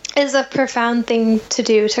is a profound thing to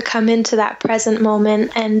do, to come into that present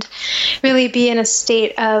moment and really be in a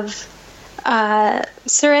state of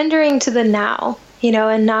surrendering to the now,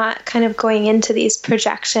 and not kind of going into these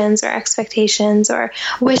projections or expectations or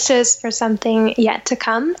wishes for something yet to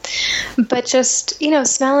come, but just,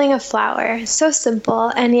 smelling a flower. So simple,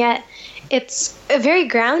 and yet it's very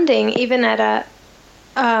grounding, even at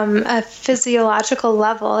a physiological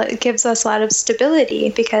level. It gives us a lot of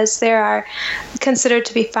stability because there are considered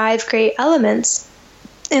to be 5 great elements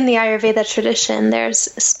in the Ayurveda tradition. There's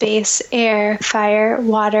space, air, fire,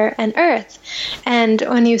 water, and earth. And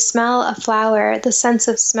when you smell a flower, the sense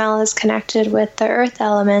of smell is connected with the earth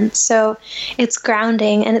element. So it's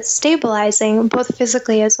grounding and it's stabilizing, both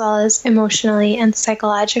physically as well as emotionally and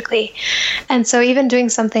psychologically. And so even doing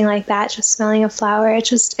something like that, just smelling a flower, it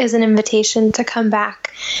just is an invitation to come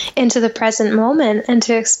back into the present moment and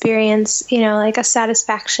to experience, like a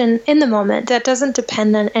satisfaction in the moment that doesn't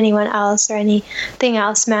depend on anyone else or anything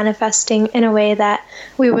else manifesting in a way that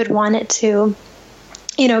we would want it to,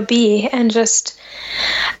 be. And just,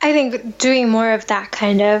 I think doing more of that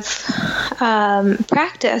kind of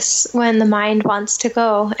practice when the mind wants to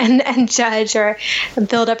go and judge or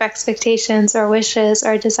build up expectations or wishes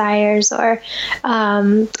or desires or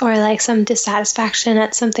like some dissatisfaction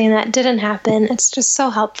at something that didn't happen. It's just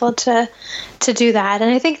so helpful to do that.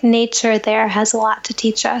 And I think nature there has a lot to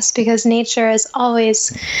teach us, because nature is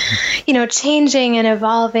always, changing and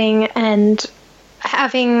evolving and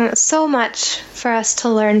having so much for us to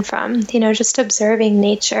learn from, just observing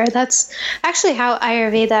nature. That's actually how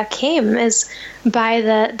Ayurveda came, is by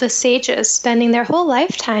the sages spending their whole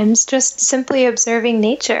lifetimes just simply observing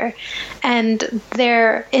nature. And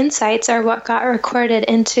their insights are what got recorded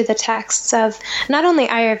into the texts of not only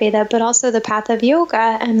Ayurveda, but also the path of yoga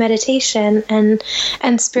and meditation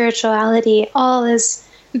and spirituality. All is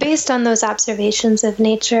based on those observations of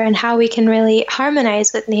nature and how we can really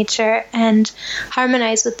harmonize with nature and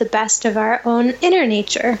harmonize with the best of our own inner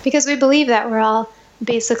nature, because we believe that we're all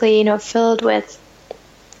basically, filled with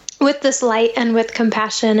this light and with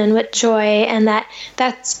compassion and with joy, and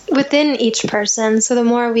that's within each person. So the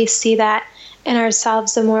more we see that in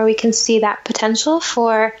ourselves, the more we can see that potential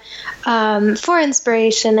for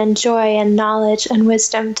inspiration and joy and knowledge and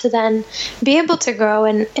wisdom to then be able to grow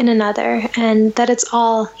in another, and that it's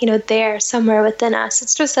all, there somewhere within us.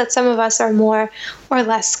 It's just that some of us are more or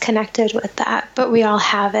less connected with that, but we all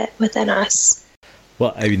have it within us.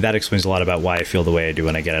 Well, I mean, that explains a lot about why I feel the way I do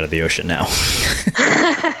when I get out of the ocean now.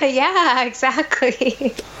 Yeah,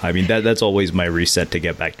 exactly. I mean, that's always my reset to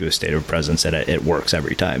get back to a state of presence, and it works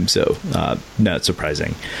every time. So, not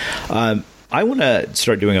surprising. I want to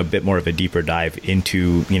start doing a bit more of a deeper dive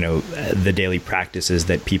into, the daily practices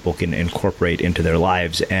that people can incorporate into their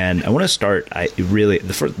lives. And I want to start,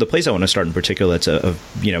 the place I want to start in particular that's of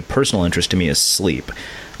personal interest to me is sleep.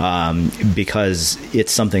 Because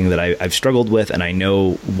it's something that I've struggled with, and I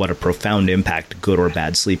know what a profound impact good or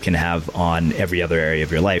bad sleep can have on every other area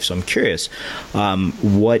of your life. So I'm curious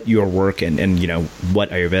what your work and what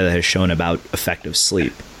Ayurveda has shown about effective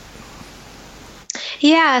sleep.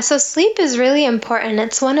 Yeah, so sleep is really important.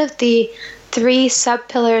 It's one of the 3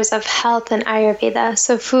 sub-pillars of health in Ayurveda.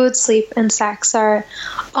 So food, sleep, and sex are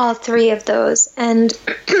all 3 of those. And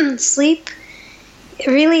sleep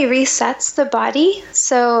really resets the body.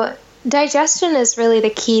 So digestion is really the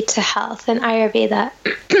key to health in Ayurveda.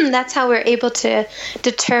 That's how we're able to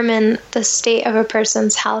determine the state of a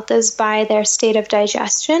person's health, is by their state of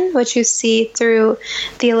digestion, which you see through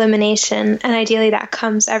the elimination. And ideally that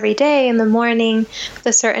comes every day in the morning with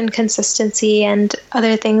a certain consistency and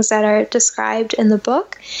other things that are described in the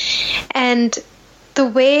book. And the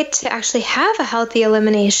way to actually have a healthy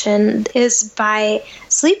elimination is by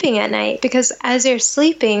sleeping at night, because as you're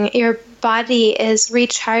sleeping, your body is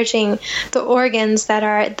recharging the organs that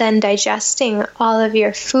are then digesting all of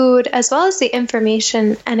your food, as well as the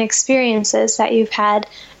information and experiences that you've had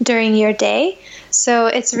during your day. So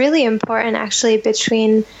it's really important actually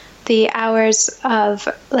between the hours of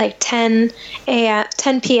like 10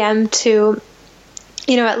 p.m. to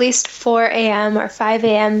at least 4 a.m. or 5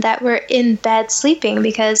 a.m. that we're in bed sleeping,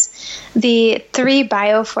 because the 3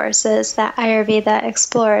 bioforces that Ayurveda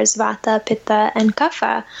explores, Vata, Pitta, and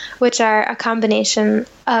Kapha, which are a combination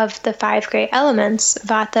of the 5 great elements,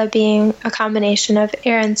 Vata being a combination of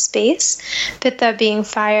air and space, Pitta being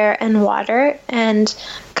fire and water, and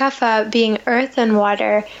Kapha being earth and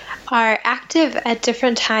water, are active at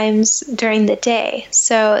different times during the day.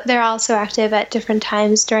 So they're also active at different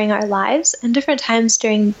times during our lives and different times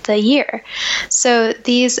during the year. So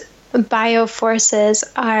these bioforces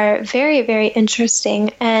are very, very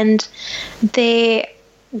interesting, and they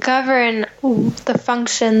govern the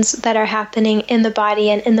functions that are happening in the body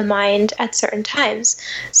and in the mind at certain times.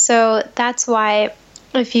 So that's why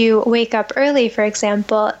if you wake up early, for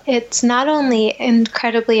example, it's not only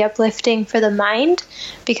incredibly uplifting for the mind,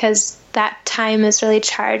 because that time is really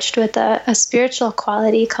charged with a spiritual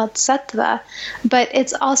quality called sattva, but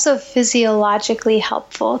it's also physiologically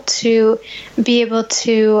helpful to be able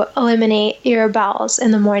to eliminate your bowels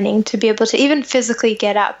in the morning, to be able to even physically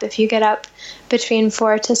get up. If you get up between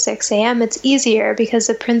 4 to 6 a.m., it's easier because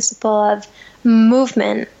the principle of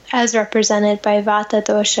movement, as represented by Vata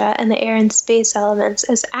dosha and the air and space elements,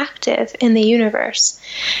 is active in the universe.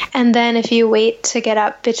 And then if you wait to get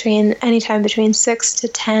up anytime between 6 to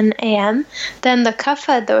 10 a.m., then the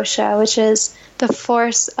Kapha dosha, which is the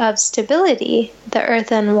force of stability, the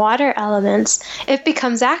earth and water elements, it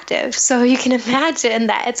becomes active. So you can imagine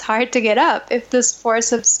that it's hard to get up if this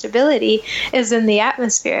force of stability is in the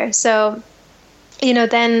atmosphere. So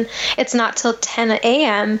then it's not till 10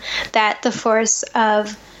 a.m. that the force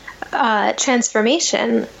of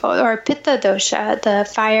transformation or pitta dosha, the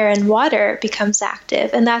fire and water, becomes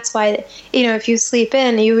active. And that's why, if you sleep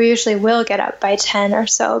in, you usually will get up by 10 or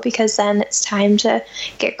so, because then it's time to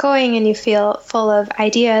get going and you feel full of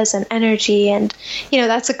ideas and energy. And,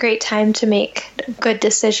 that's a great time to make good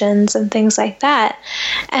decisions and things like that.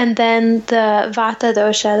 And then the Vata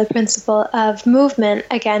dosha, the principle of movement,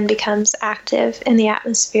 again becomes active in the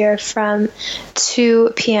atmosphere from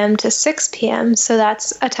 2 p.m. to 6 p.m. So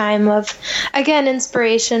that's a time of, again,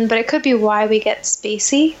 inspiration, but it could be why we get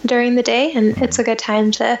spacey during the day. And it's a good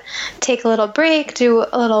time to take a little break, do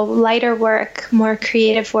a little lighter work, more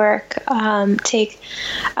creative work, take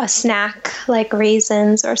a snack like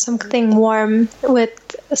raisins or something warm with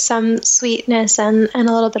some sweetness and a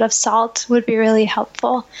little bit of salt would be really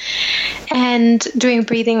helpful. And doing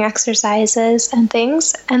breathing exercises and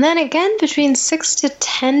things. And then again, between 6 to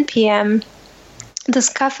 10 p.m.,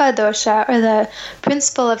 this Kapha dosha, or the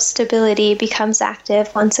principle of stability, becomes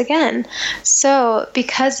active once again. So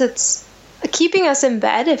because it's keeping us in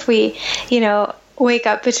bed, if we, wake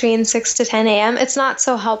up between 6 to 10 a.m., it's not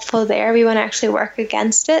so helpful there. We want to actually work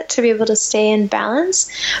against it to be able to stay in balance.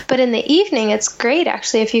 But in the evening, it's great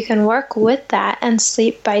actually if you can work with that and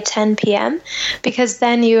sleep by 10 p.m., because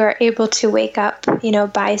then you are able to wake up,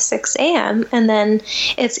 by 6 a.m. And then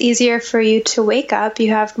it's easier for you to wake up.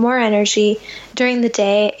 You have more energy during the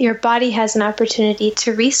day. Your body has an opportunity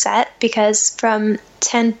to reset, because from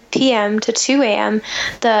 10 p.m. to 2 a.m.,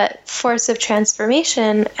 the force of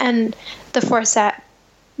transformation and the force that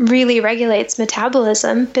really regulates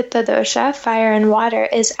metabolism, pitta dosha, fire and water,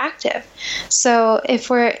 is active. So if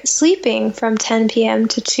we're sleeping from 10 p.m.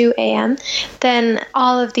 to 2 a.m., then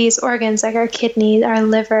all of these organs, like our kidney, our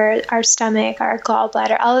liver, our stomach, our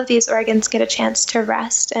gallbladder, all of these organs get a chance to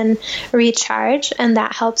rest and recharge, and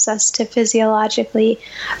that helps us to physiologically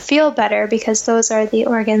feel better, because those are the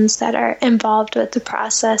organs that are involved with the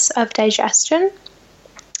process of digestion.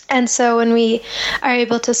 And so when we are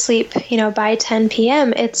able to sleep, by 10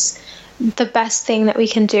 p.m., it's the best thing that we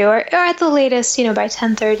can do, or at the latest, by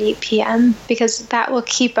 10:30 p.m., because that will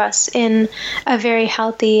keep us in a very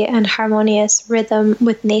healthy and harmonious rhythm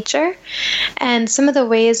with nature. And some of the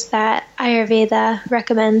ways that Ayurveda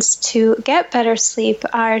recommends to get better sleep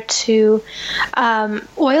are to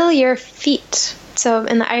oil your feet. So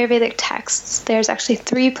in the Ayurvedic texts, there's actually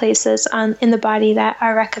 3 places in the body that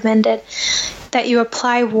are recommended that you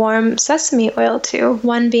apply warm sesame oil to,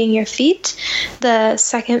 one being your feet, the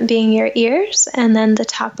second being your ears, and then the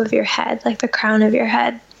top of your head, like the crown of your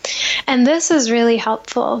head. And this is really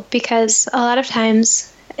helpful because a lot of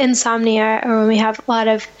times insomnia, or when we have a lot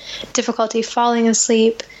of difficulty falling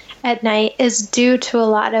asleep at night, is due to a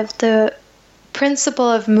lot of the principle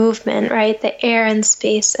of movement, right? The air and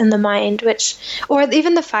space in the mind, or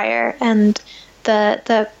even the fire and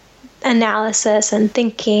the analysis and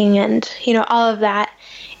thinking and, all of that,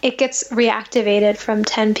 it gets reactivated from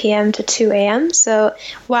 10 p.m. to 2 a.m. So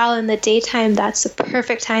while in the daytime, that's the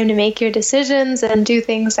perfect time to make your decisions and do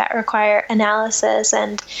things that require analysis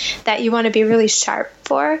and that you want to be really sharp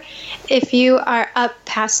for, if you are up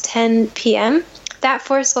past 10 p.m., that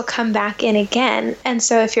force will come back in again. And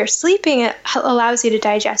so if you're sleeping, it allows you to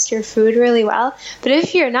digest your food really well. But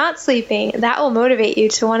if you're not sleeping, that will motivate you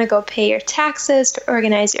to want to go pay your taxes, to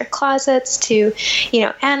organize your closets, to,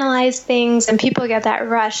 analyze things. And people get that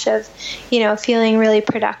rush of, feeling really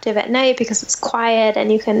productive at night because it's quiet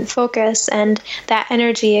and you can focus, and that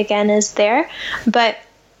energy again is there. But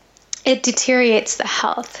it deteriorates the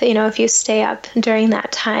health, if you stay up during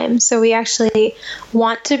that time. So we actually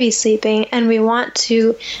want to be sleeping, and we want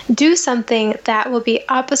to do something that will be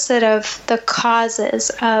opposite of the causes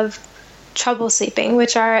of trouble sleeping,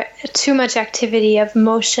 which are too much activity of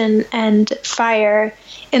motion and fire,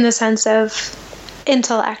 in the sense of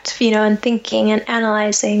intellect, and thinking and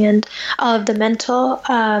analyzing and all of the mental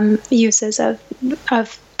uses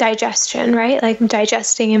of digestion, right? Like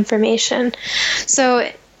digesting information. So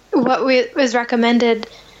what was recommended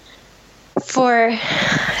for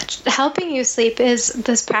helping you sleep is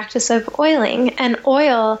this practice of oiling. And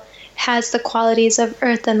oil has the qualities of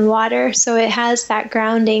earth and water. So it has that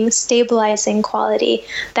grounding, stabilizing quality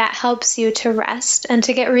that helps you to rest and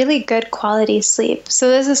to get really good quality sleep. So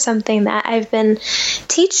this is something that I've been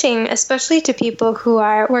teaching, especially to people who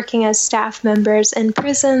are working as staff members in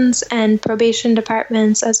prisons and probation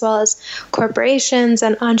departments, as well as corporations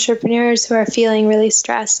and entrepreneurs who are feeling really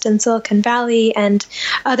stressed in Silicon Valley and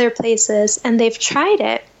other places. And they've tried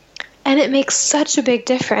it. And it makes such a big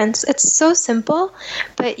difference. It's so simple,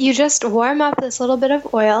 but you just warm up this little bit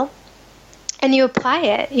of oil and you apply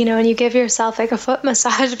it, and you give yourself like a foot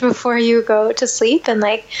massage before you go to sleep and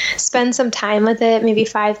like spend some time with it, maybe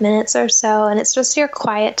 5 minutes or so. And it's just your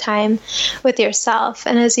quiet time with yourself.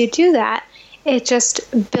 And as you do that, it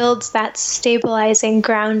just builds that stabilizing,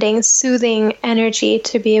 grounding, soothing energy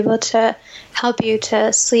to be able to help you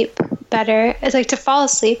to sleep better. It's like to fall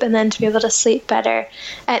asleep and then to be able to sleep better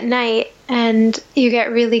at night. And you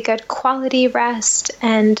get really good quality rest,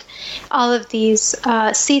 and all of these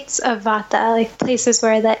seats of vata, like places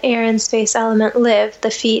where the air and space element live,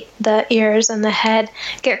 the feet, the ears, and the head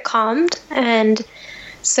get calmed. And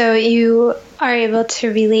so you are able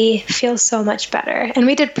to really feel so much better. And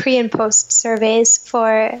we did pre and post surveys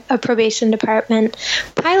for a probation department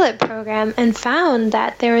pilot program and found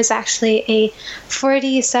that there was actually a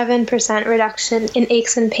 47% reduction in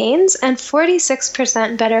aches and pains and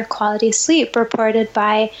 46% better quality sleep reported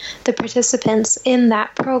by the participants in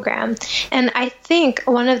that program. And I think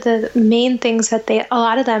one of the main things that a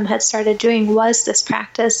lot of them had started doing was this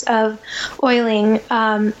practice of oiling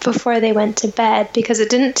before they went to bed, because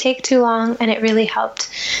it didn't take too long and it really helped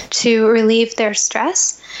to relieve their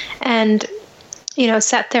stress and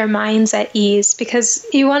set their minds at ease, because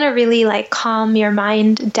you want to really like calm your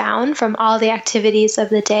mind down from all the activities of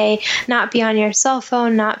the day, not be on your cell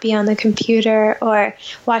phone, not be on the computer or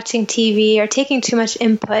watching TV or taking too much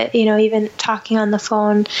input, even talking on the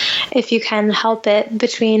phone if you can help it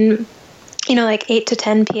between like 8 to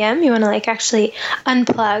 10 p.m. You want to like actually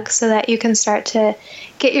unplug so that you can start to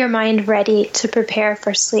get your mind ready to prepare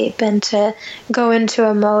for sleep and to go into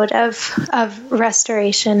a mode of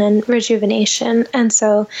restoration and rejuvenation. And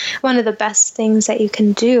so one of the best things that you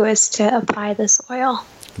can do is to apply this oil.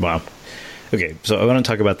 Wow. Okay, so I want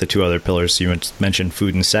to talk about the two other pillars. You mentioned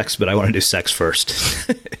food and sex, but I want to do sex first.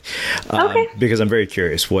 Okay. Because I'm very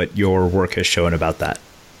curious what your work has shown about that.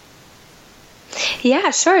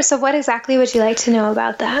 Yeah, sure. So what exactly would you like to know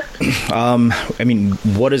about that?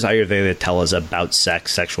 What does Ayurveda tell us about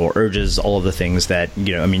sex, sexual urges, all of the things that,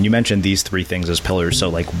 you mentioned these three things as pillars. So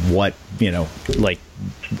what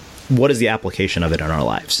is the application of it in our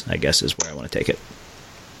lives, I guess, is where I want to take it.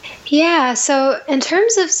 Yeah, so in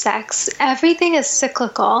terms of sex, everything is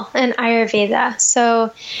cyclical in Ayurveda.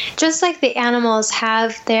 So just like the animals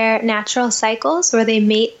have their natural cycles where they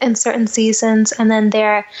mate in certain seasons and then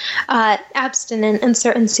they're abstinent in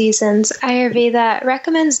certain seasons, Ayurveda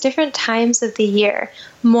recommends different times of the year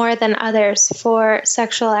more than others for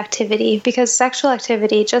sexual activity, because sexual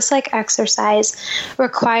activity, just like exercise,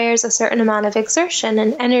 requires a certain amount of exertion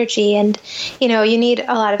and energy, and you need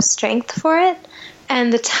a lot of strength for it.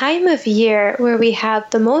 And the time of year where we have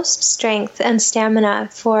the most strength and stamina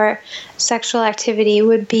for sexual activity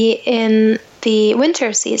would be in the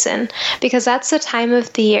winter season, because that's the time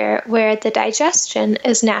of the year where the digestion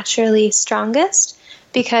is naturally strongest,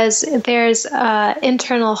 because there's an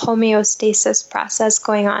internal homeostasis process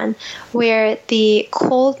going on where the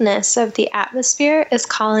coldness of the atmosphere is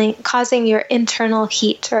causing your internal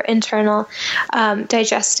heat or internal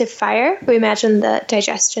digestive fire. We imagine the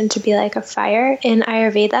digestion to be like a fire in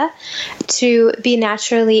Ayurveda, to be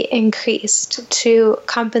naturally increased to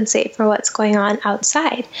compensate for what's going on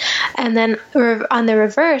outside. And then on the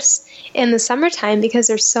reverse, in the summertime, because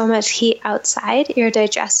there's so much heat outside, your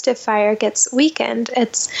digestive fire gets weakened.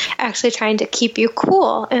 It's actually trying to keep you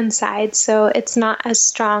cool inside, so it's not as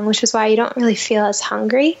strong, which is why you don't really feel as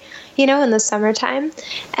hungry, in the summertime.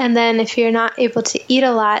 And then if you're not able to eat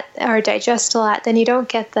a lot or digest a lot, then you don't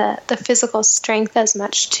get the physical strength as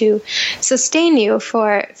much to sustain you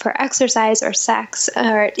for exercise or sex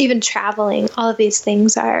or even traveling. All of these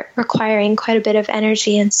things are requiring quite a bit of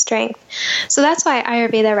energy and strength. So that's why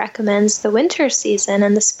Ayurveda recommends the winter season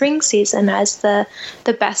and the spring season as the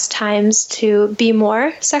best times to be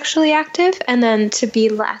more sexually active, and then to be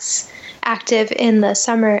less active in the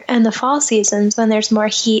summer and the fall seasons when there's more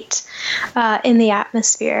heat in the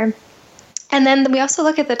atmosphere. And then we also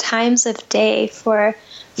look at the times of day for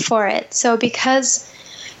it. So because,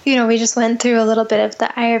 we just went through a little bit of the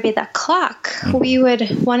Ayurveda clock, we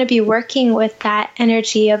would want to be working with that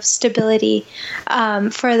energy of stability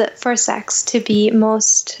for sex to be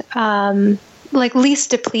most least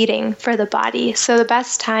depleting for the body. So the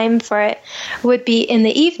best time for it would be in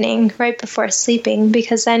the evening, right before sleeping,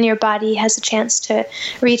 because then your body has a chance to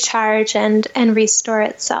recharge and restore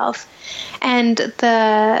itself. And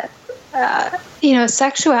the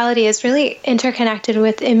sexuality is really interconnected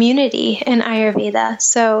with immunity in Ayurveda.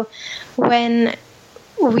 So when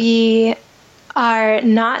we are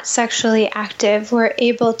not sexually active, we're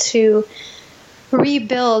able to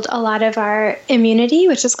rebuild a lot of our immunity,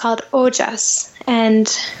 which is called ojas.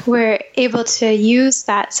 And we're able to use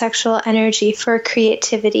that sexual energy for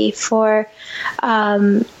creativity, for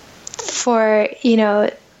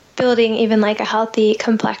building even like a healthy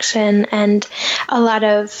complexion and a lot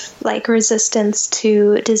of like resistance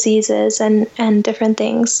to diseases and different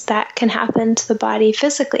things that can happen to the body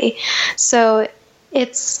physically. So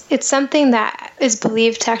it's something that is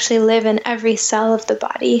believed to actually live in every cell of the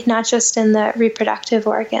body, not just in the reproductive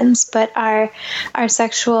organs, but our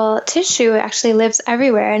sexual tissue actually lives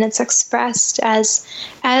everywhere, and it's expressed as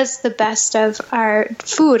the best of our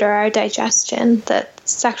food or our digestion. The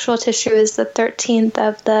sexual tissue is the 13th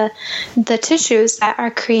of the tissues that are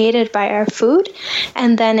created by our food,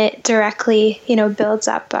 and then it directly, builds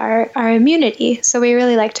up our immunity. So we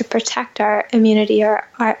really like to protect our immunity or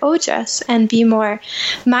our ojas and be more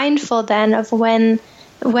mindful then of when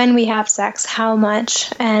we have sex, how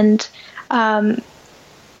much, and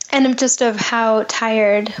just of how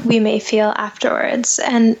tired we may feel afterwards.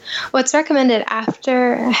 And what's recommended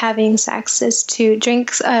after having sex is to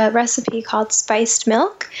drink a recipe called spiced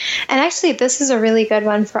milk. And actually, this is a really good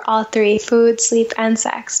one for all three: food, sleep, and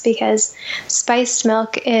sex, because spiced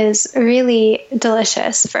milk is really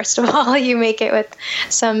delicious. First of all, you make it with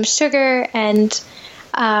some sugar and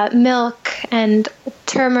milk and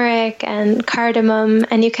turmeric and cardamom,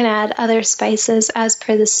 and you can add other spices as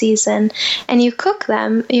per the season, and you cook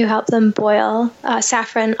them. You help them boil.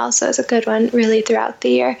 Saffron also is a good one, really, throughout the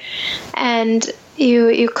year. And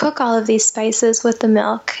you cook all of these spices with the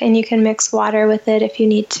milk, and you can mix water with it if you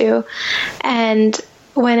need to. And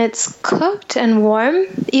when it's cooked and warm,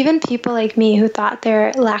 even people like me who thought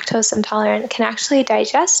they're lactose intolerant can actually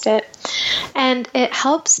digest it. And it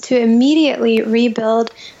helps to immediately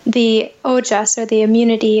rebuild the ojas, or the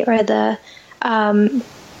immunity, or the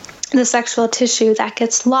sexual tissue that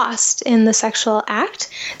gets lost in the sexual act.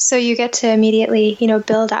 So you get to immediately,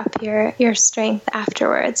 build up your strength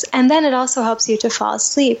afterwards. And then it also helps you to fall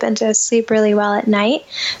asleep and to sleep really well at night.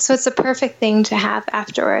 So it's a perfect thing to have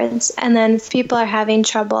afterwards. And then if people are having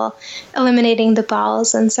trouble eliminating the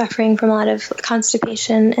bowels and suffering from a lot of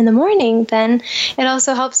constipation in the morning, then it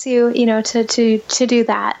also helps you, to do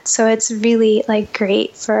that. So it's really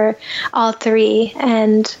great for all three.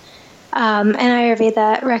 And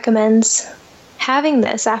Ayurveda recommends having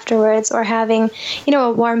this afterwards, or having,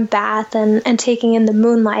 a warm bath and taking in the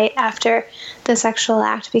moonlight after the sexual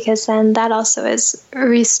act, because then that also is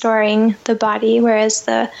restoring the body. Whereas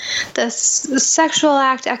the sexual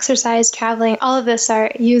act, exercise, traveling, all of this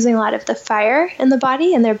are using a lot of the fire in the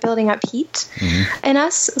body, and they're building up heat in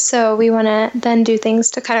us. So we want to then do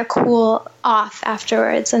things to kind of cool off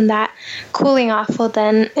afterwards, and that cooling off will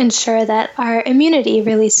then ensure that our immunity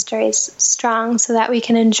really stays strong, so that we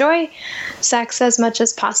can enjoy sex as much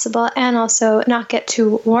as possible and also not get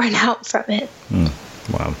too worn out from it.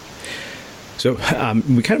 Wow. So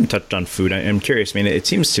we kind of touched on food. I'm curious. I mean, it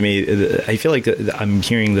seems to me, I feel like I'm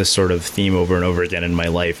hearing this sort of theme over and over again in my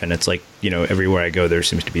life. And it's like, everywhere I go, there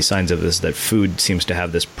seems to be signs of this, that food seems to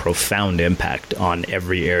have this profound impact on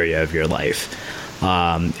every area of your life.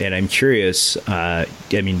 And I'm curious, can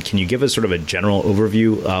you give us sort of a general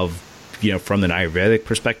overview of, from an Ayurvedic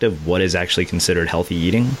perspective, what is actually considered healthy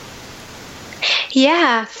eating?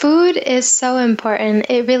 Yeah, food is so important.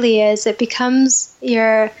 It really is. It becomes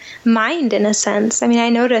your mind in a sense. I mean, I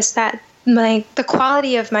noticed that the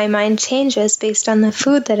quality of my mind changes based on the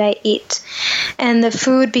food that I eat. And the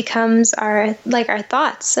food becomes our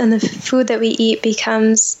thoughts, and the food that we eat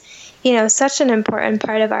becomes, such an important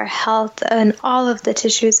part of our health and all of the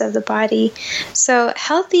tissues of the body. So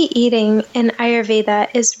healthy eating in Ayurveda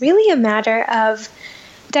is really a matter of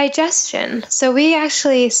digestion. So we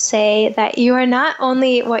actually say that you are not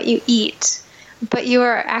only what you eat, but you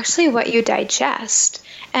are actually what you digest.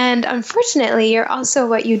 And unfortunately, you're also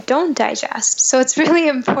what you don't digest. So it's really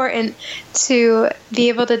important to be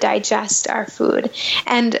able to digest our food.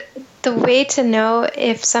 And the way to know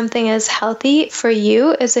if something is healthy for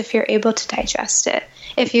you is if you're able to digest it.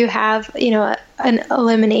 If you have, an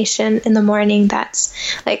elimination in the morning that's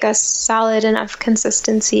like a solid enough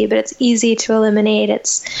consistency, but it's easy to eliminate,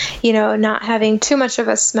 it's, not having too much of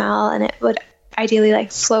a smell, and it would ideally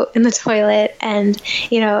like float in the toilet, and,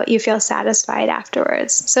 you feel satisfied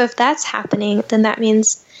afterwards. So if that's happening, then that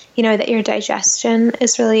means, that your digestion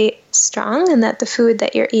is really strong and that the food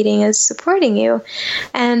that you're eating is supporting you.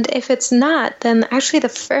 And if it's not, then actually the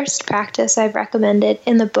first practice I've recommended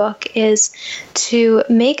in the book is to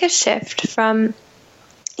make a shift from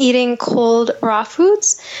eating cold raw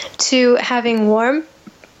foods to having warm,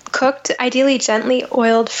 cooked, ideally gently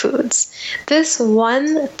oiled foods. This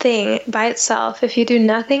one thing by itself, if you do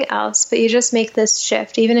nothing else, but you just make this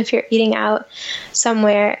shift, even if you're eating out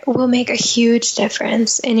somewhere, will make a huge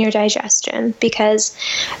difference in your digestion, because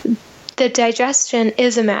the digestion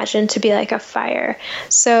is imagined to be like a fire.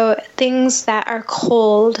 So things that are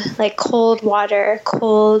cold, like cold water,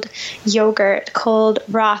 cold yogurt, cold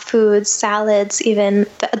raw foods, salads, even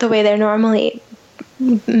the way they're normally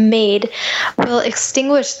made, will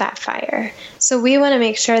extinguish that fire. So we want to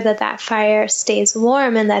make sure that that fire stays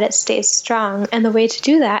warm and that it stays strong. And the way to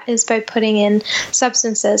do that is by putting in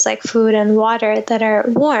substances like food and water that are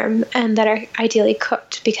warm and that are ideally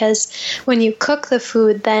cooked. Because when you cook the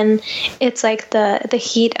food, then it's like the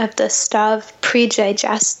heat of the stove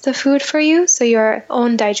pre-digests the food for you. So your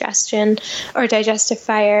own digestion or digestive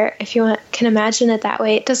fire, if you can imagine it that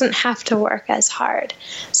way, it doesn't have to work as hard.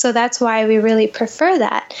 So that's why we really prefer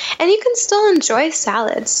that. And you can still enjoy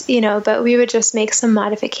salads, but we would just make some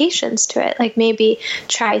modifications to it. Like maybe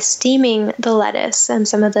try steaming the lettuce and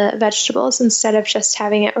some of the vegetables instead of just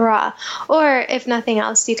having it raw. Or if nothing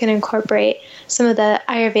else, you can incorporate some of the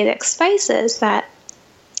Ayurvedic spices that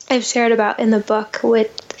I've shared about in the book,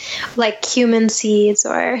 with like cumin seeds,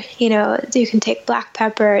 or, you can take black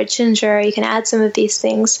pepper or ginger. You can add some of these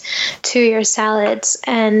things to your salads,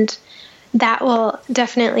 and that will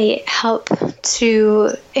definitely help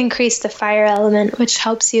to increase the fire element, which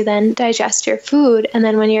helps you then digest your food. And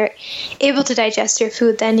then when you're able to digest your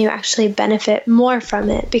food, then you actually benefit more from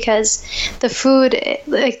it, because the food,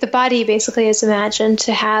 like the body basically is imagined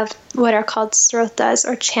to have what are called srotas,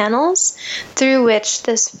 or channels, through which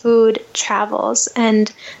this food travels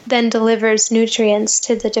and then delivers nutrients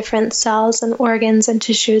to the different cells and organs and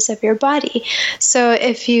tissues of your body. So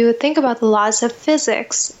if you think about the laws of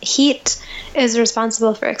physics, heat is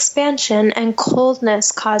responsible for expansion and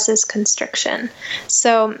coldness causes constriction.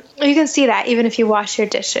 So you can see that even if you wash your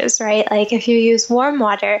dishes, right? Like if you use warm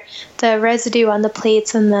water, the residue on the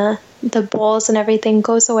plates and the bowls and everything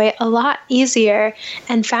goes away a lot easier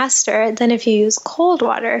and faster than if you use cold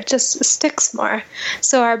water. It just sticks more.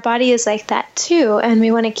 So our body is like that too. And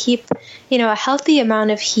we want to keep, a healthy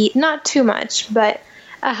amount of heat, not too much, but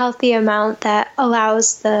a healthy amount that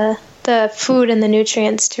allows the food and the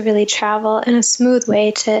nutrients to really travel in a smooth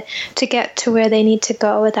way to get to where they need to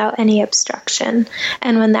go without any obstruction.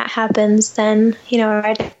 And when that happens, then,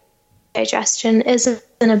 our digestion is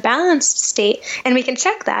in a balanced state, and we can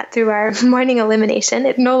check that through our morning elimination.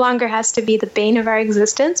 It no longer has to be the bane of our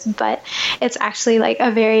existence, but it's actually like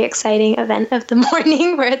a very exciting event of the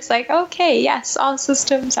morning where it's like, okay, yes, all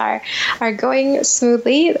systems are going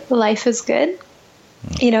smoothly. Life is good.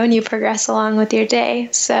 And you progress along with your day.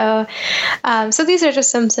 So these are just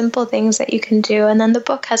some simple things that you can do. And then the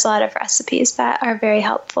book has a lot of recipes that are very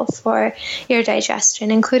helpful for your digestion,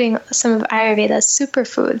 including some of Ayurveda's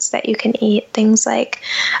superfoods that you can eat. Things like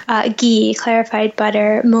ghee, clarified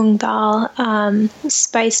butter, mung dal,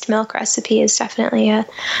 spiced milk recipe is definitely a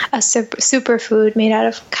superfood made out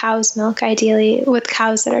of cow's milk, ideally with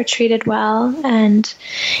cows that are treated well. And,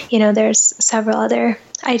 there's several other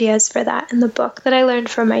ideas for that in the book that I learned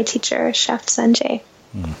from my teacher, Chef Sanjay.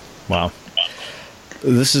 Wow.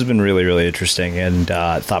 This has been really, really interesting and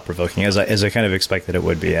thought-provoking, as I kind of expected it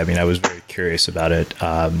would be. I mean, I was very curious about it.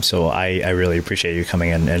 So I really appreciate you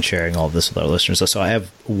coming in and sharing all of this with our listeners. So I have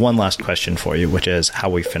one last question for you, which is how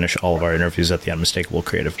we finish all of our interviews at the Unmistakable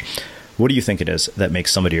Creative. What do you think it is that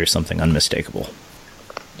makes somebody or something unmistakable?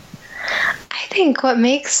 I think what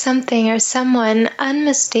makes something or someone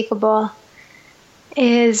unmistakable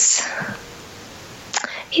is,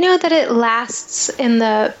 that it lasts in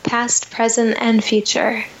the past, present, and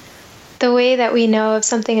future. The way that we know if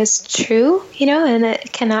something is true, and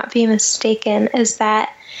it cannot be mistaken, is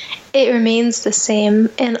that it remains the same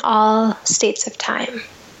in all states of time.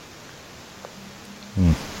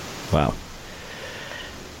 Wow.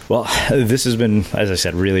 Well, this has been, as I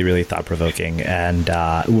said, really, really thought-provoking. And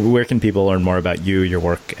where can people learn more about you, your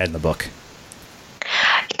work, and the book?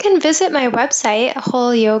 You can visit my website,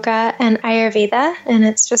 Whole Yoga and Ayurveda, and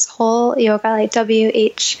it's just Whole Yoga, like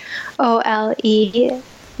WHOLE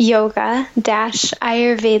yoga dash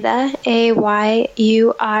Ayurveda,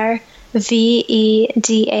 AYURVEDA.com.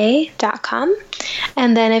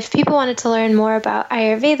 And then if people wanted to learn more about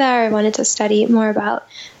Ayurveda or wanted to study more about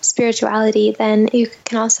spirituality, then you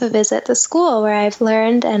can also visit the school where I've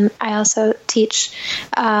learned, and I also teach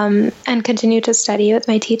and continue to study with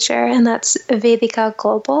my teacher, and that's Vedika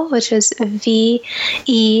Global, which is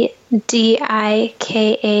VEDIKA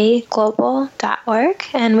global.org.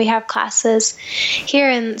 And we have classes here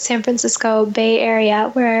in San Francisco Bay Area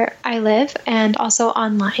where I live, and also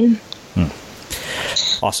online.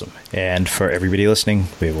 Awesome. And for everybody listening,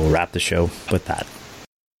 we will wrap the show with that.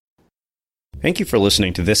 Thank you for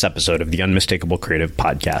listening to this episode of the Unmistakable Creative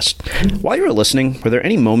Podcast. While you were listening, were there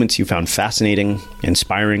any moments you found fascinating,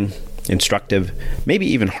 inspiring, instructive, maybe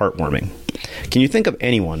even heartwarming? Can you think of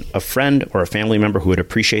anyone, a friend or a family member who would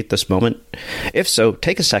appreciate this moment? If so,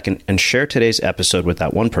 take a second and share today's episode with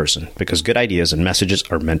that one person, because good ideas and messages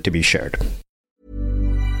are meant to be shared.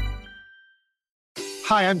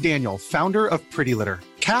 Hi, I'm Daniel, founder of Pretty Litter.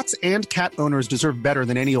 Cats and cat owners deserve better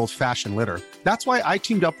than any old-fashioned litter. That's why I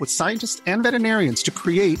teamed up with scientists and veterinarians to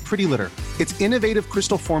create Pretty Litter. Its innovative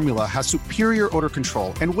crystal formula has superior odor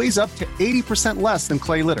control and weighs up to 80% less than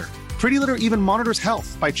clay litter. Pretty Litter even monitors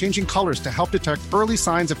health by changing colors to help detect early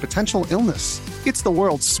signs of potential illness. It's the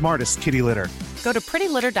world's smartest kitty litter. Go to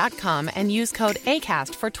prettylitter.com and use code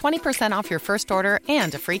ACAST for 20% off your first order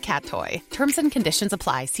and a free cat toy. Terms and conditions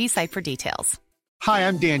apply. See site for details. Hi,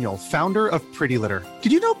 I'm Daniel, founder of Pretty Litter.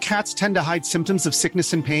 Did you know cats tend to hide symptoms of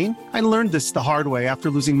sickness and pain? I learned this the hard way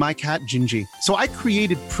after losing my cat, Gingy. So I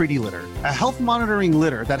created Pretty Litter, a health monitoring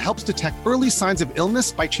litter that helps detect early signs of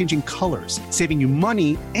illness by changing colors, saving you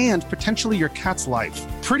money and potentially your cat's life.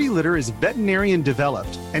 Pretty Litter is veterinarian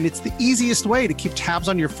developed, and it's the easiest way to keep tabs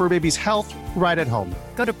on your fur baby's health right at home.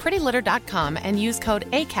 Go to prettylitter.com and use code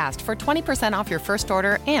ACAST for 20% off your first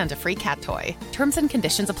order and a free cat toy. Terms and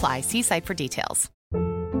conditions apply. See site for details.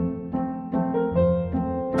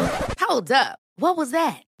 Hold up. What was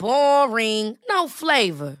that? Boring. No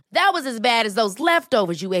flavor. That was as bad as those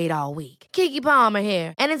leftovers you ate all week. Keke Palmer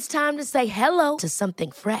here. And it's time to say hello to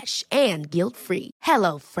something fresh and guilt-free.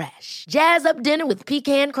 Hello Fresh. Jazz up dinner with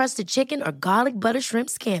pecan-crusted chicken or garlic butter shrimp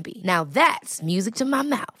scampi. Now that's music to my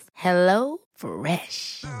mouth. Hello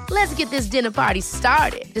Fresh. Let's get this dinner party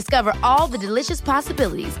started. Discover all the delicious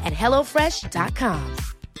possibilities at HelloFresh.com.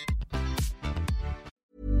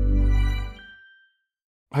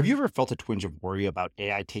 Have you ever felt a twinge of worry about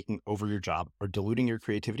AI taking over your job or diluting your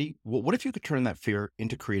creativity? Well, what if you could turn that fear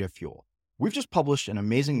into creative fuel? We've just published an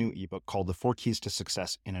amazing new ebook called The 4 Keys to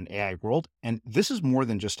Success in an AI World, and this is more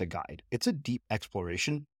than just a guide. It's a deep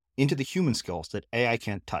exploration into the human skills that AI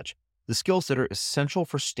can't touch, the skills that are essential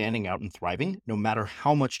for standing out and thriving, no matter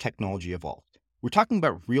how much technology evolves. We're talking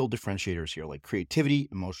about real differentiators here, like creativity,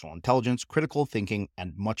 emotional intelligence, critical thinking,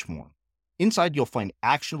 and much more. Inside, you'll find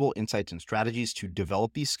actionable insights and strategies to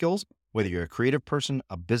develop these skills, whether you're a creative person,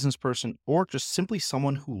 a business person, or just simply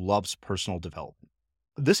someone who loves personal development.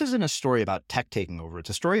 This isn't a story about tech taking over. It's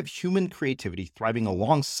a story of human creativity thriving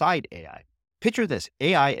alongside AI. Picture this,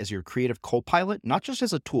 AI as your creative co-pilot, not just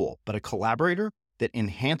as a tool, but a collaborator that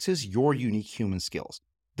enhances your unique human skills.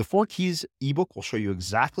 The 4 Keys ebook will show you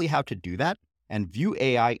exactly how to do that and view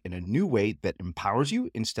AI in a new way that empowers you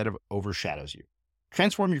instead of overshadows you.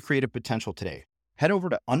 Transform your creative potential today. Head over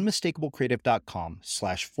to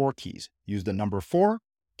unmistakablecreative.com/4keys. Use the number 4,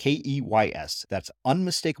 KEYS. That's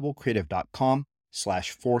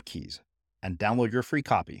unmistakablecreative.com/4keys and download your free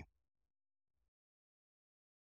copy.